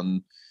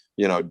fun,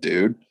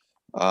 dude.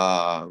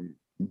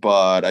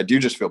 But I do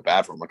just feel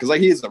bad for him because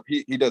like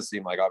he does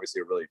seem like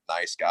obviously a really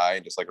nice guy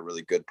and just like a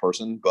really good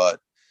person, but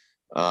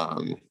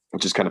it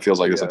just kind of feels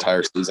like this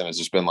entire season has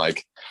just been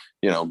like,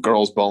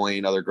 girls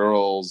bullying other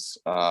girls,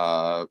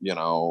 finding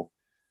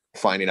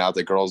out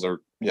that girls are,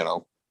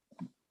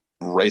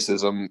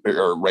 racism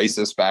or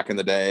racist back in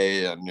the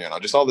day, and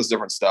just all this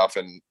different stuff.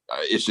 And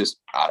it's just,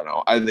 I don't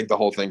know. I think the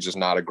whole thing's just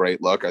not a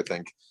great look. I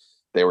think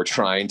they were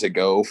trying to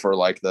go for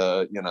like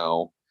the,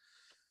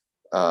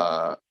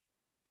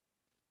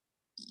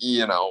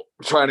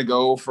 trying to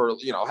go for,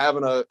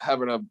 having a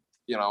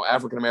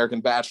African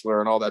American bachelor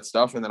and all that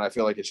stuff. And then I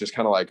feel like it's just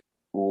kind of like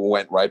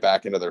went right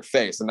back into their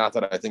face. And not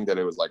that I think that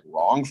it was like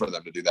wrong for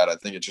them to do that. I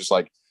think it's just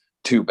like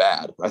too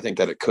bad. I think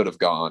that it could have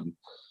gone,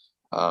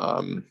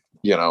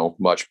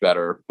 much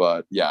better.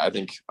 But yeah, I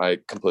think I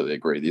completely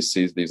agree.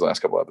 These last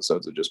couple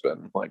episodes have just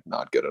been like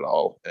not good at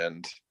all.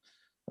 And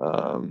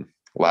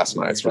last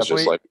night's was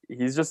just like,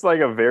 he's just like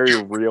a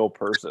very real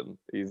person.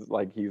 He's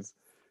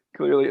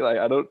clearly like,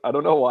 I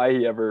don't know why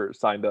he ever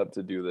signed up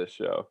to do this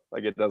show.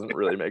 Like, it doesn't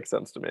really make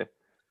sense to me.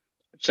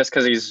 It's just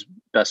because he's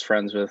best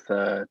friends with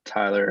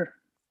Tyler.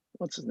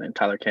 What's his name?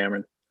 Tyler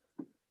Cameron.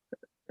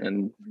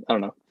 And I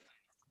don't know.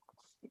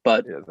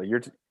 But yeah, like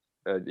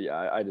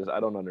I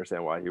don't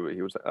understand why he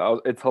was.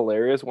 It's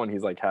hilarious when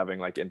he's like having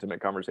like intimate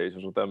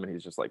conversations with them, and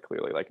he's just like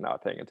clearly like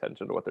not paying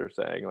attention to what they're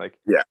saying. Like,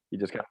 yeah, he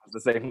just kind of has the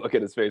same look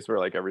at his face for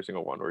like every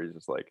single one, where he's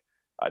just like,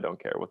 I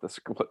don't care what this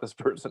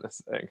person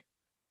is saying.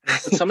 But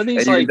some of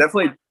these like,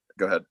 definitely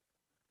go ahead.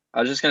 I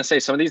was just gonna say,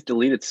 some of these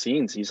deleted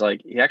scenes, he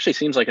actually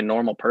seems like a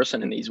normal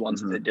person in these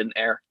ones that they didn't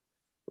air.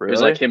 Really? It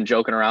was like him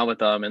joking around with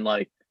them and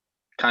like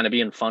kind of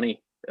being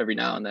funny every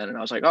now and then. And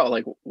I was like, oh,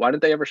 like, why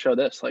didn't they ever show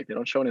this? Like, they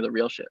don't show any of the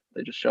real shit.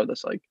 They just show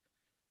this like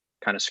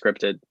kind of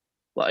scripted,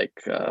 like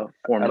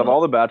formula. Out of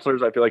all the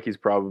Bachelors, I feel like he's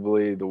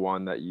probably the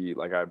one that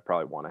I'd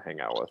probably want to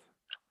hang out with.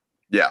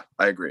 Yeah,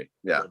 I agree.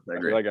 Yeah, I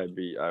agree. I feel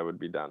like I would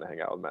be down to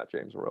hang out with Matt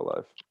James in real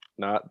life.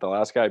 Not the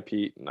last guy,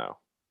 Pete. No.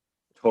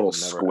 Total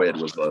squid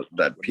was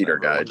that Peter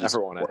guy.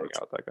 Never want to hang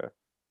out with that guy.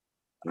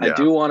 I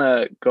do want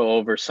to go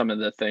over some of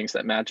the things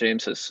that Matt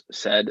James has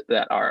said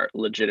that are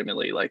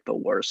legitimately like the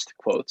worst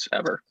quotes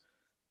ever,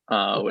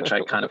 which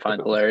I kind of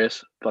find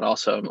hilarious, but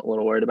also I'm a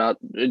little worried about.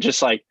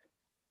 Just like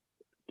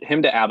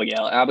him to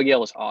Abigail. Abigail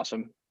was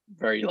awesome,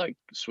 very like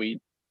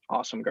sweet,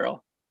 awesome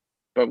girl.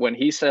 But when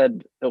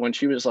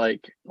she was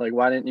like,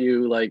 why didn't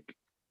you like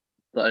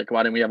why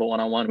didn't we have a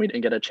one-on-one? We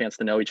didn't get a chance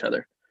to know each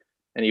other.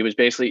 And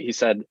he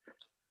said,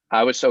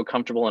 I was so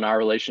comfortable in our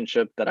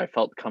relationship that I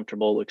felt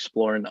comfortable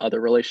exploring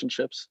other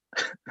relationships.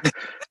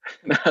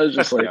 And I was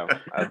just like,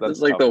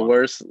 that's like the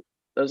worst.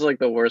 That was like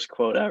the worst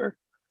quote ever.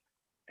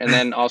 And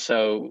then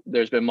also,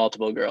 there's been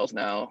multiple girls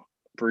now.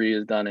 Bree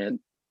has done it.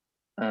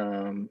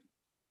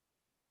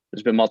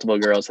 There's been multiple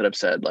girls that have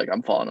said like,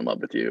 I'm falling in love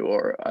with you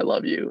or I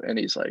love you. And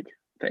he's like,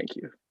 thank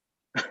you.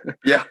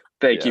 Yeah.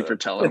 Thank Yeah, you for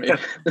telling me.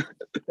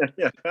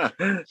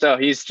 So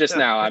he's just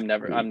now. I'm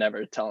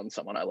never telling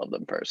someone I love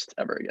them first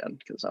ever again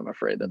because I'm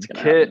afraid that's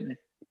gonna happen to me.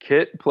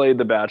 Kit played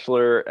The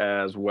Bachelor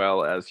as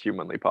well as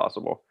humanly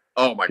possible.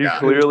 Oh my She god.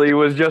 clearly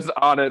was just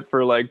on it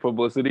for like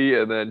publicity,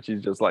 and then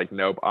she's just like,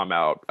 "Nope, I'm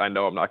out. I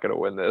know I'm not gonna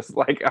win this.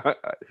 Like,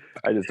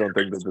 I just don't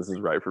think that this is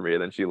right for me."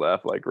 And then she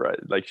left. Like, right,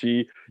 like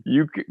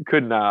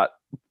could not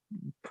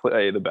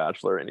play The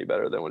Bachelor any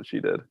better than what she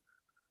did.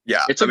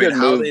 Yeah, It's a good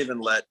how move. they even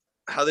let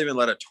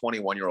a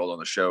 21-year-old on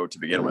the show to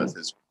begin with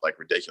is like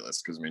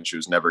ridiculous because I mean she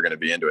was never going to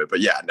be into it. But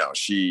yeah, no,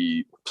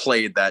 she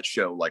played that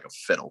show like a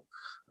fiddle.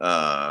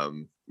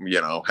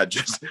 Had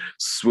just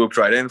swooped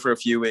right in for a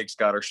few weeks,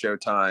 got her show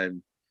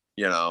time.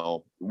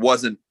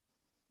 Wasn't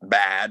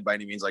bad by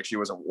any means. Like she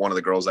wasn't one of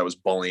the girls that was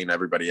bullying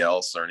everybody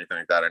else or anything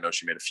like that. I know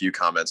she made a few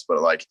comments,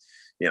 but like,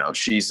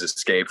 she's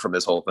escaped from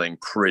this whole thing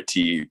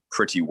pretty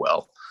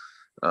well.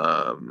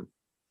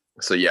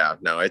 So yeah,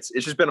 no, it's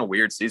just been a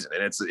weird season,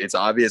 and it's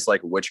obvious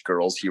like which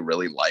girls he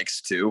really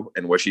likes too,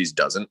 and which he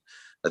doesn't.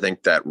 I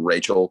think that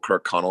Rachel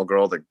Kirkconnell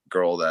girl, the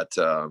girl that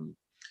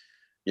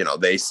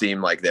they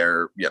seem like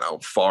they're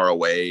far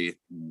away.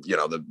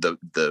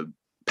 The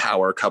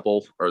power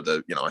couple, or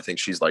I think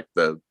she's like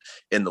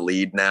in the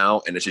lead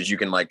now, and it's just you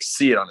can like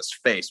see it on his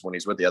face when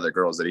he's with the other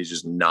girls that he's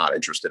just not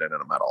interested in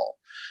them at all.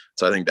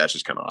 So I think that's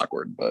just kind of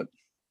awkward, but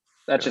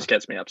that just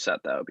gets me upset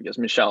though because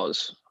Michelle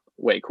is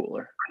way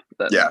cooler.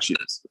 Yeah, she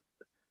is.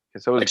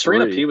 So like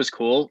Serena P was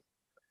cool.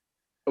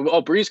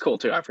 Oh, Bree's cool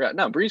too. I forgot.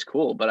 No, Bree's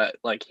cool, but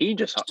I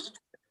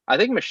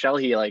think Michelle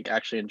he like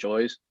actually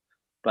enjoys,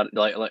 but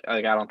like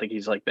I don't think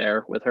he's like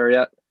there with her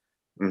yet.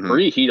 Mhm.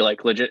 Bree, he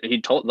like legit.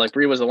 He told like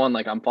Bree was the one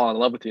like I'm falling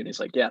in love with you, and he's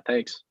like, yeah,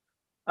 thanks.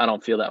 I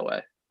don't feel that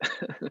way.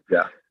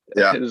 Yeah.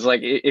 It's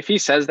like if he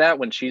says that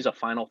when she's a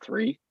final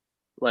three,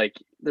 like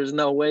there's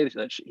no way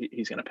that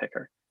he's gonna pick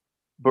her.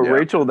 But Yeah.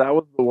 Rachel, that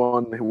was the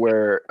one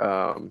where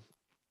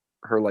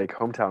her like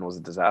hometown was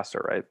a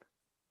disaster, right?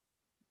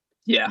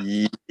 Yeah.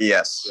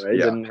 Yes. Right.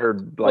 Yeah. And her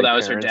Well, that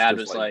was her parents dad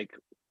just, was like,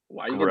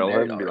 why are you getting grill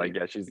married him and be already? like,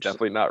 yeah, she's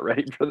definitely not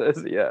ready for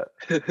this. Yeah.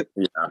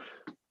 Yeah.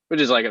 Which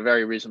is like a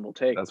very reasonable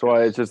take. That's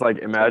why it's just like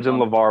imagine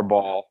fun. LeVar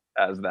Ball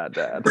as that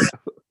dad.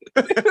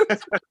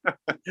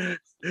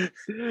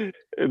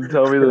 And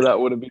tell me that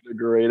wouldn't be the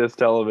greatest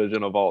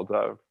television of all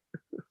time.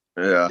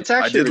 Yeah. It's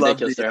actually I did love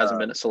ridiculous there hasn't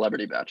been a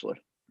celebrity bachelor.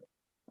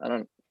 I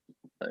don't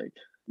like.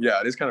 Yeah,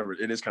 it is kind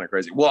of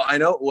crazy. Well, I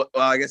know. Well,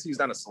 I guess he's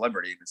not a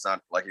celebrity. It's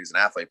not like he's an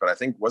athlete, but I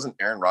think wasn't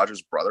Aaron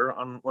Rodgers' brother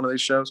on one of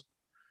these shows?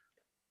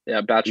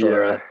 Yeah,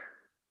 Bachelorette.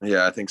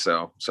 Yeah, I think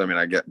so. So I mean,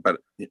 I get,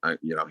 but he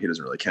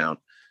doesn't really count.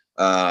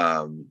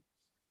 What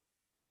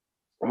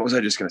was I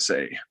just gonna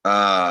say?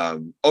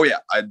 Oh yeah,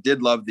 I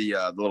did love the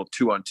little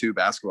 2-on-2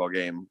 basketball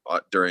game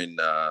during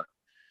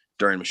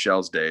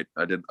Michelle's date.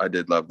 I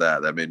did love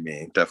that. That made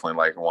me definitely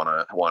like want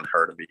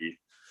her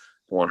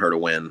to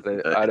win.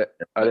 I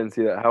didn't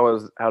see that.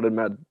 How did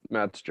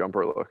Matt's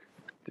jumper look?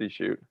 Did he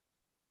shoot?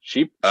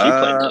 She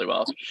played really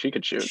well. She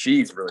could shoot.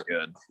 She's really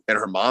good, and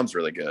her mom's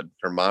really good.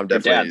 Her mom Her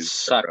definitely dad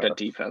sucked at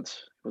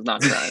defense. Was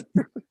not trying.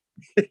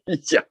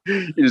 Yeah,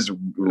 he just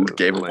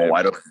gave him a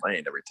wide open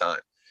lane every time.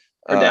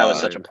 Her dad was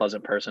such a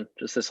pleasant person.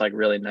 Just this like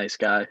really nice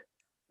guy.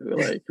 Who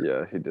like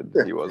Yeah, he did.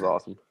 He was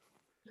awesome.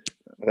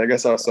 I think I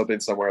saw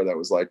something somewhere that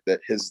was like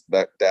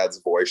that dad's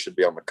voice should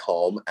be on the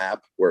Calm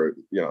app, where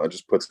it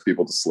just puts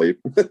people to sleep.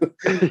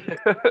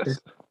 I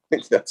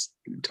think that's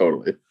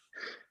totally.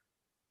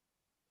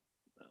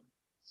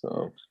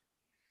 So.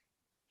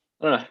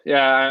 I don't know.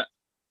 Yeah,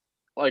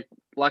 like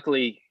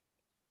luckily,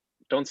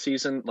 don't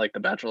season like the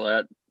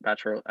Bachelor.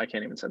 I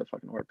can't even say the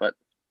fucking word, but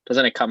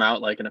doesn't it come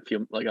out like in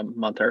a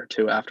month or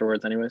two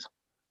afterwards, anyways?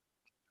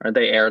 Aren't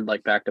they aired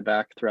like back to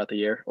back throughout the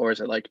year, or is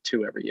it like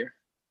 2 every year?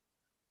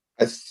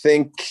 I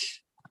think.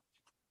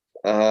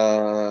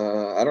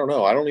 I don't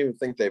know. I don't even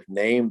think they've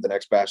named the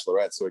next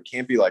Bachelorette, so it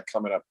can't be like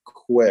coming up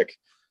quick.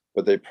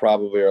 But they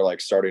probably are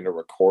like starting to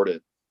record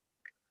it.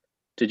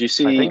 Did you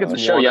see I think the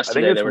it's show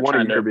yesterday? I think They it's were one a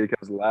trying year to.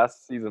 because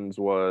last season's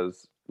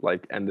was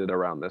like ended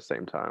around this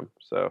same time.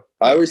 So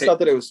I always thought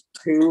that it was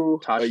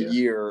 2 a Tasha?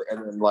 year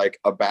and then like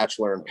a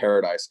Bachelor in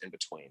Paradise in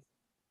between.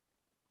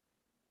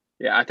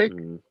 Yeah, I think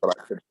But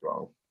I could be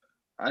wrong.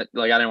 I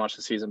didn't watch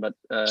the season, but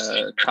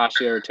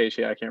Tasha or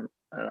Tasia,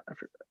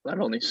 I've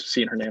only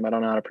seen her name. I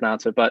don't know how to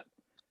pronounce it, but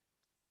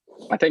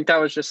I think that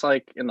was just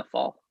like in the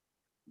fall,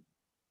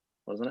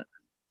 wasn't it?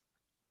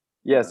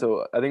 yeah,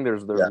 so I think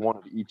there's Yeah. one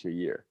of each a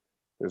year.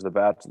 There's the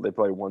Bachelor. They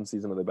play one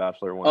season of the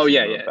Bachelor, one Oh,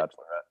 season yeah, of the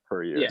Bachelorette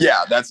per year.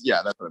 Yeah. That's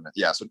what I meant.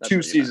 Yeah, so That's 2 what you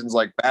meant. seasons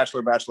like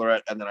Bachelor,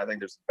 Bachelorette, and then I think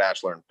there's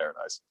Bachelor in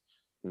Paradise.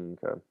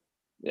 Okay.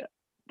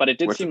 But it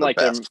did Which seem are the like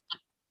them best.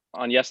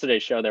 on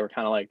yesterday's show. They were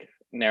kind of like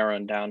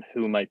narrowing down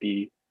who might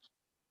be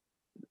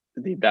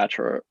the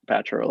Bachelorette.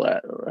 Fuck,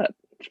 I can't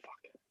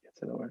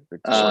say the word.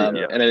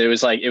 Victoria. And it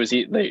was like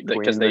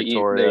because they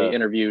Victoria.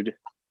 interviewed.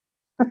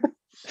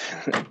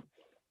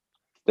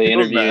 They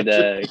interviewed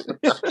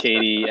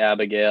Katie,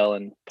 Abigail,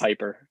 and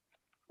Piper.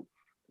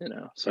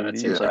 So it Katie,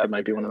 seems like it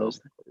might be one of those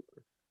things.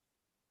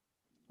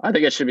 I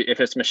think it should be.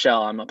 If it's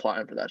Michelle, I'm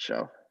applying for that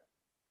show.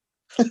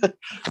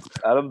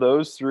 Out of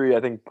those three,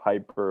 I think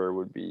Piper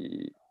would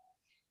be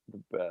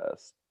the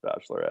best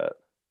Bachelorette.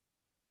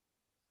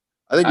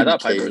 I think I it'd be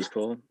thought Piper Katie. was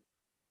cool.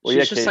 Well, She's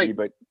yeah, just Katie, like,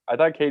 but I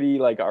thought Katie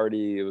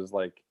already was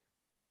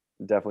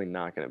definitely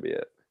not going to be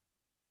it.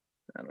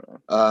 I don't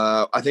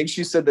know. I think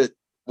she said that.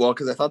 Well,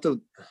 because I thought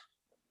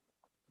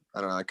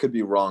I don't know. I could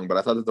be wrong, but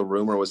I thought that the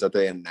rumor was that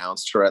they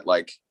announced her at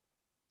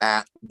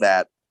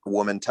that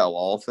woman tell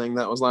all thing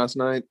that was last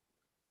night.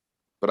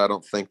 But I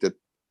don't think that.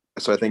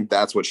 So I think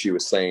that's what she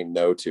was saying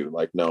no to.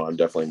 Like, no, I'm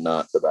definitely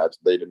not the Bachelor.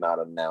 They did not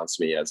announce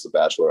me as the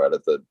Bachelorette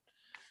at the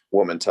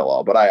woman tell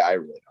all. But I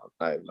really don't.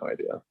 I have no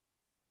idea.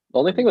 The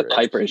only thing with Great.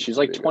 Piper is she's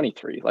like Pretty good.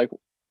 23. Like,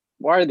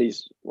 why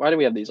do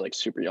we have these like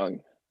super young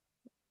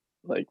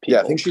like people?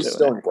 Yeah, I think she's doing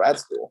still it? in grad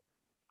school.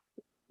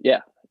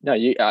 Yeah. No,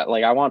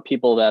 I want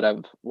people that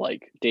have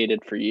like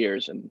dated for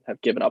years and have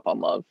given up on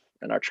love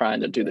and are trying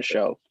to do the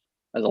show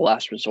as a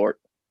last resort.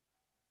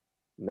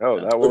 No,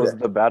 Yeah. that was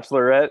the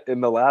Bachelorette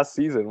in the last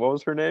season. What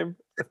was her name?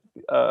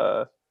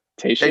 Tasha.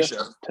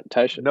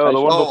 No, the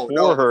Tasha? one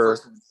before her.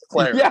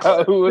 Claire. Yeah,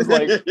 Claire. who was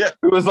yeah.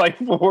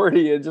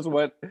 40 and just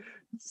went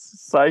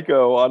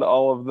psycho on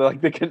all of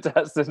the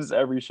contestants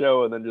every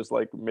show, and then just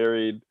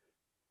married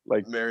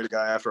Married a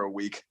guy after a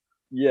week.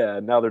 Yeah,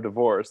 now they're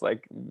divorced.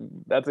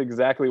 That's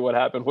exactly what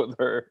happened with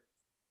her.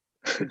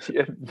 She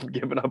had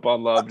given up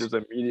on love, just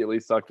immediately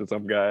sucked to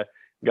some guy,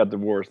 got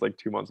divorced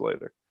 2 months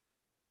later.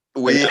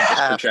 We Yeah,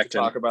 have to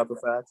projecting. talk about the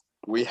fact.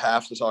 We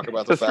have to talk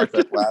about the fact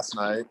that last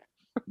night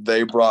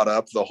they brought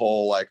up the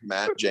whole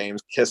Matt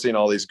James kissing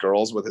all these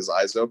girls with his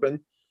eyes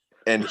open,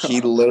 and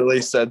he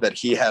literally said that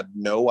he had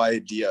no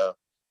idea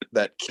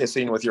that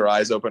kissing with your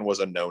eyes open was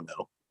a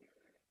no-no.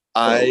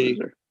 I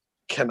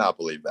cannot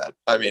believe that.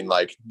 I mean,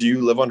 do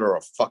you live under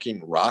a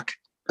fucking rock?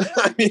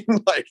 I mean,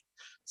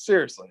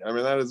 seriously. I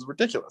mean, that is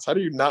ridiculous. How do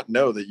you not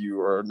know that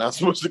you are not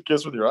supposed to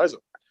kiss with your eyes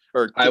open?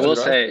 Or I will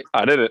say,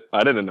 I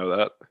didn't know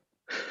that.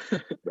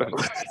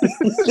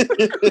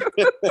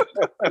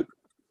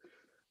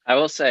 I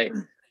will say,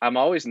 I'm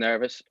always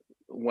nervous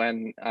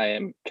when I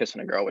am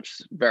kissing a girl, which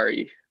is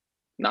very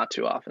not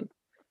too often.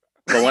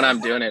 But when I'm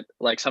doing it,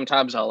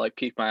 sometimes I'll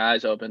keep my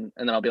eyes open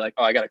and then I'll be like,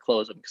 oh, I got to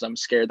close them because I'm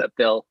scared that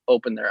they'll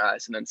open their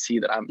eyes and then see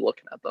that I'm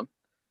looking at them.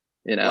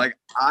 You know,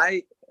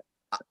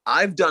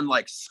 I've done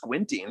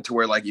squinting to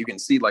where you can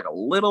see a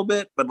little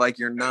bit, but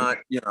you're not,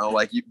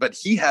 but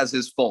he has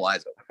his full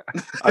eyes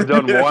open. I've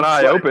done one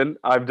eye open.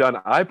 I've done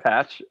eye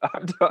patch.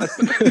 I've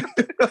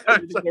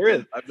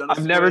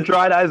never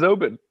tried eyes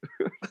open.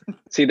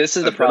 See, this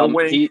is the problem.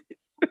 I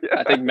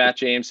think Matt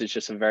James is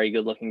just a very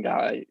good looking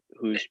guy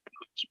who's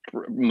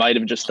might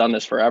have just done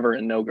this forever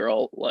and no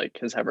girl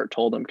has ever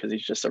told him because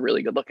he's just a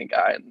really good looking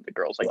guy and the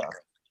girl's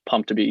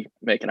pumped to be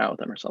making out with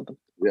him or something.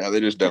 Yeah, they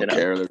just don't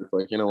care. They're just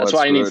that's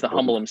why he needs to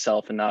humble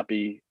himself and not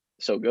be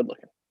so good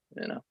looking.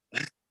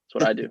 That's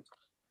what I do.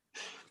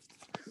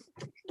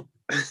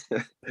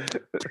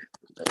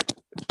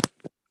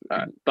 All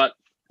right, but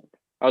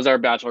that was our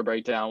Bachelor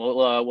breakdown.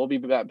 We'll be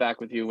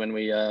back with you when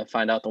we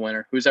find out the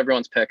winner. Who's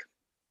everyone's pick?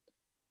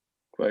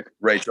 Quick,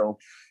 Rachel.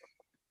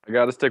 I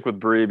got to stick with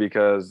Brie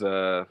because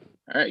all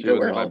right, she good.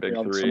 was in my big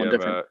three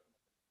of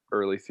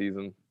early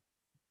season.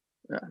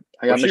 Yeah,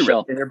 I got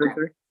Michelle. In your big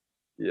three?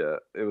 Yeah,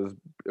 it was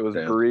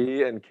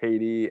Brie and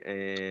Katie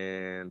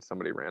and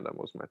somebody random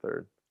was my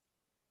third.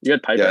 You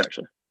had Piper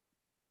actually.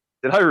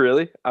 Did I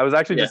really? I was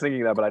actually just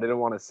thinking that, but I didn't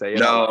want to say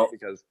it out loud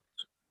because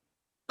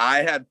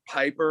I had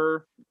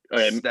Piper,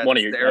 one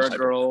of your Sarah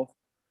girl,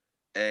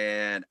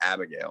 and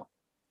Abigail.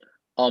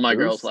 All my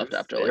girls left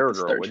after Sarah this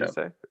girl, third what'd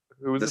show. You say?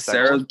 Who was the the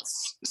Sarah?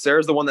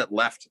 Sarah's the one that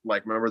left.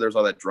 Remember there was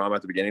all that drama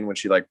at the beginning when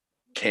she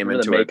came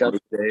into a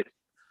group date.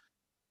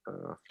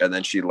 And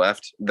then she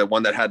left. The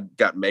one that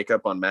got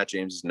makeup on Matt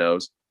James's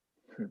nose.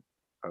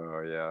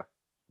 Oh yeah,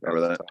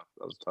 remember that?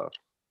 That was tough.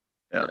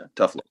 Yeah,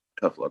 tough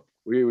look.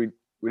 We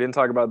didn't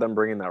talk about them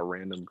bringing that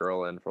random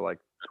girl in for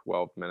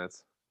 12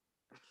 minutes.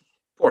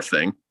 Poor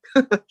thing.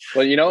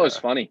 Well, it was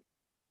funny.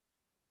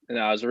 And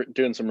I was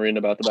doing some reading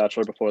about The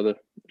Bachelor before the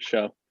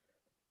show.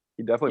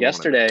 He definitely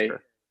yesterday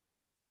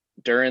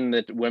during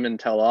the Women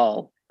Tell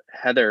All,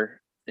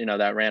 Heather,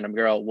 that random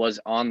girl was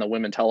on the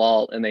Women Tell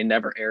All, and they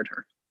never aired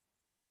her.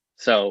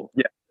 So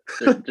yeah,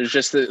 there's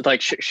just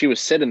she was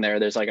sitting there.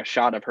 There's a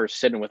shot of her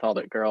sitting with all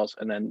the girls,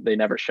 and then they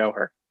never show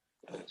her.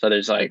 So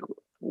there's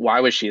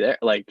why was she there?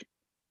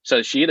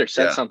 So she either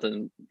said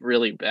something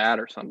really bad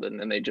or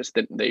something, and they just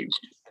didn't. They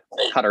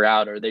cut her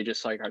out, or they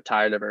just are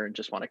tired of her and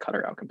just want to cut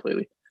her out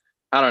completely.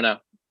 I don't know.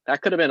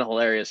 That could have been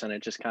hilarious, and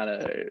it just kind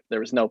of there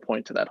was no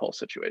point to that whole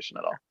situation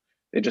at all.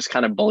 They just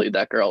kind of bullied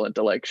that girl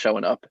into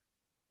showing up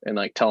and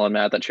telling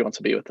Matt that she wants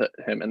to be with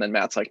him, and then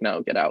Matt's like,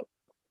 "No, get out."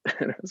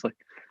 And it was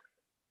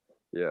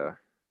yeah.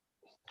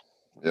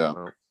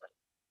 Well,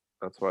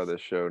 that's why this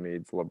show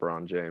needs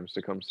LeBron James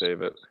to come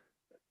save it.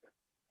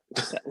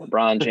 Yeah,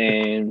 LeBron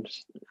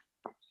James,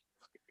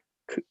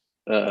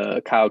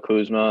 Kyle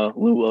Kuzma,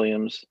 Lou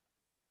Williams.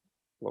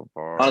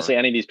 LeVar. Honestly,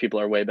 any of these people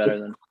are way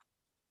better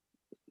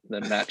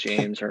than Matt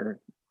James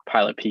or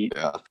Pilot Pete.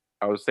 Yeah.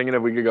 I was thinking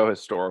if we could go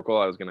historical,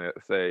 I was gonna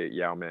say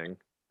Yao Ming.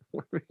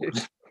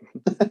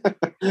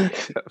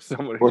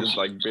 Someone who just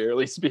like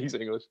barely speaks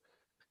English.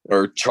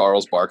 Or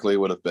Charles Barkley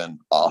would have been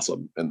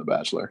awesome in The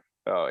Bachelor.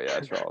 Oh yeah,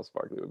 Charles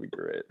Barkley would be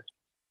great.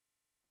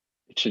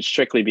 It should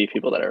strictly be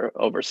people that are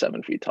over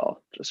 7 feet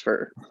tall, just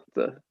for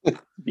the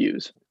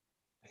views.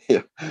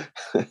 Yeah.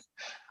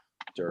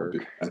 Dirk.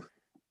 All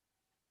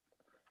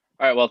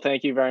right. Well,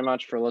 thank you very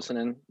much for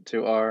listening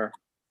to our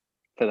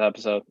 5th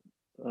episode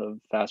of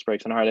Fast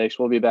Breaks and Heartaches.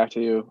 We'll be back to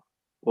you.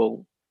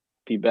 We'll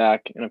be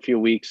back in a few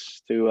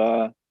weeks to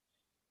Well,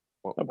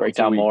 break once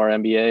a down week. more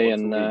NBA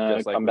Once a and week,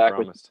 just like come we back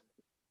promised.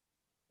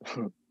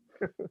 with.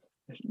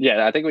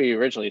 Yeah, I think we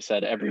originally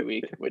said every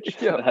week, which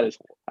Yeah. that is.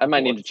 I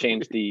might need to Once a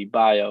change the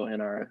bio in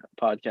our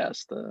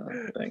podcast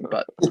thing,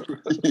 but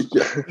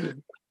Yeah.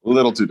 A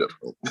little too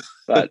difficult.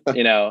 but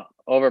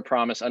over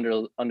promise,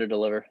 under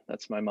deliver.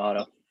 That's my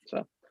motto.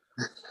 So,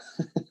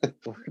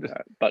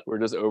 but We're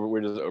just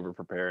over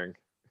preparing.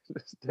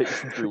 It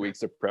takes 3 weeks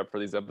to prep for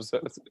these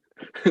episodes.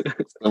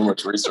 So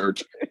much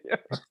research.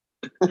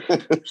 We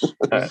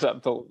just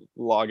have to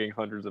logging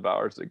hundreds of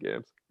hours of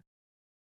games.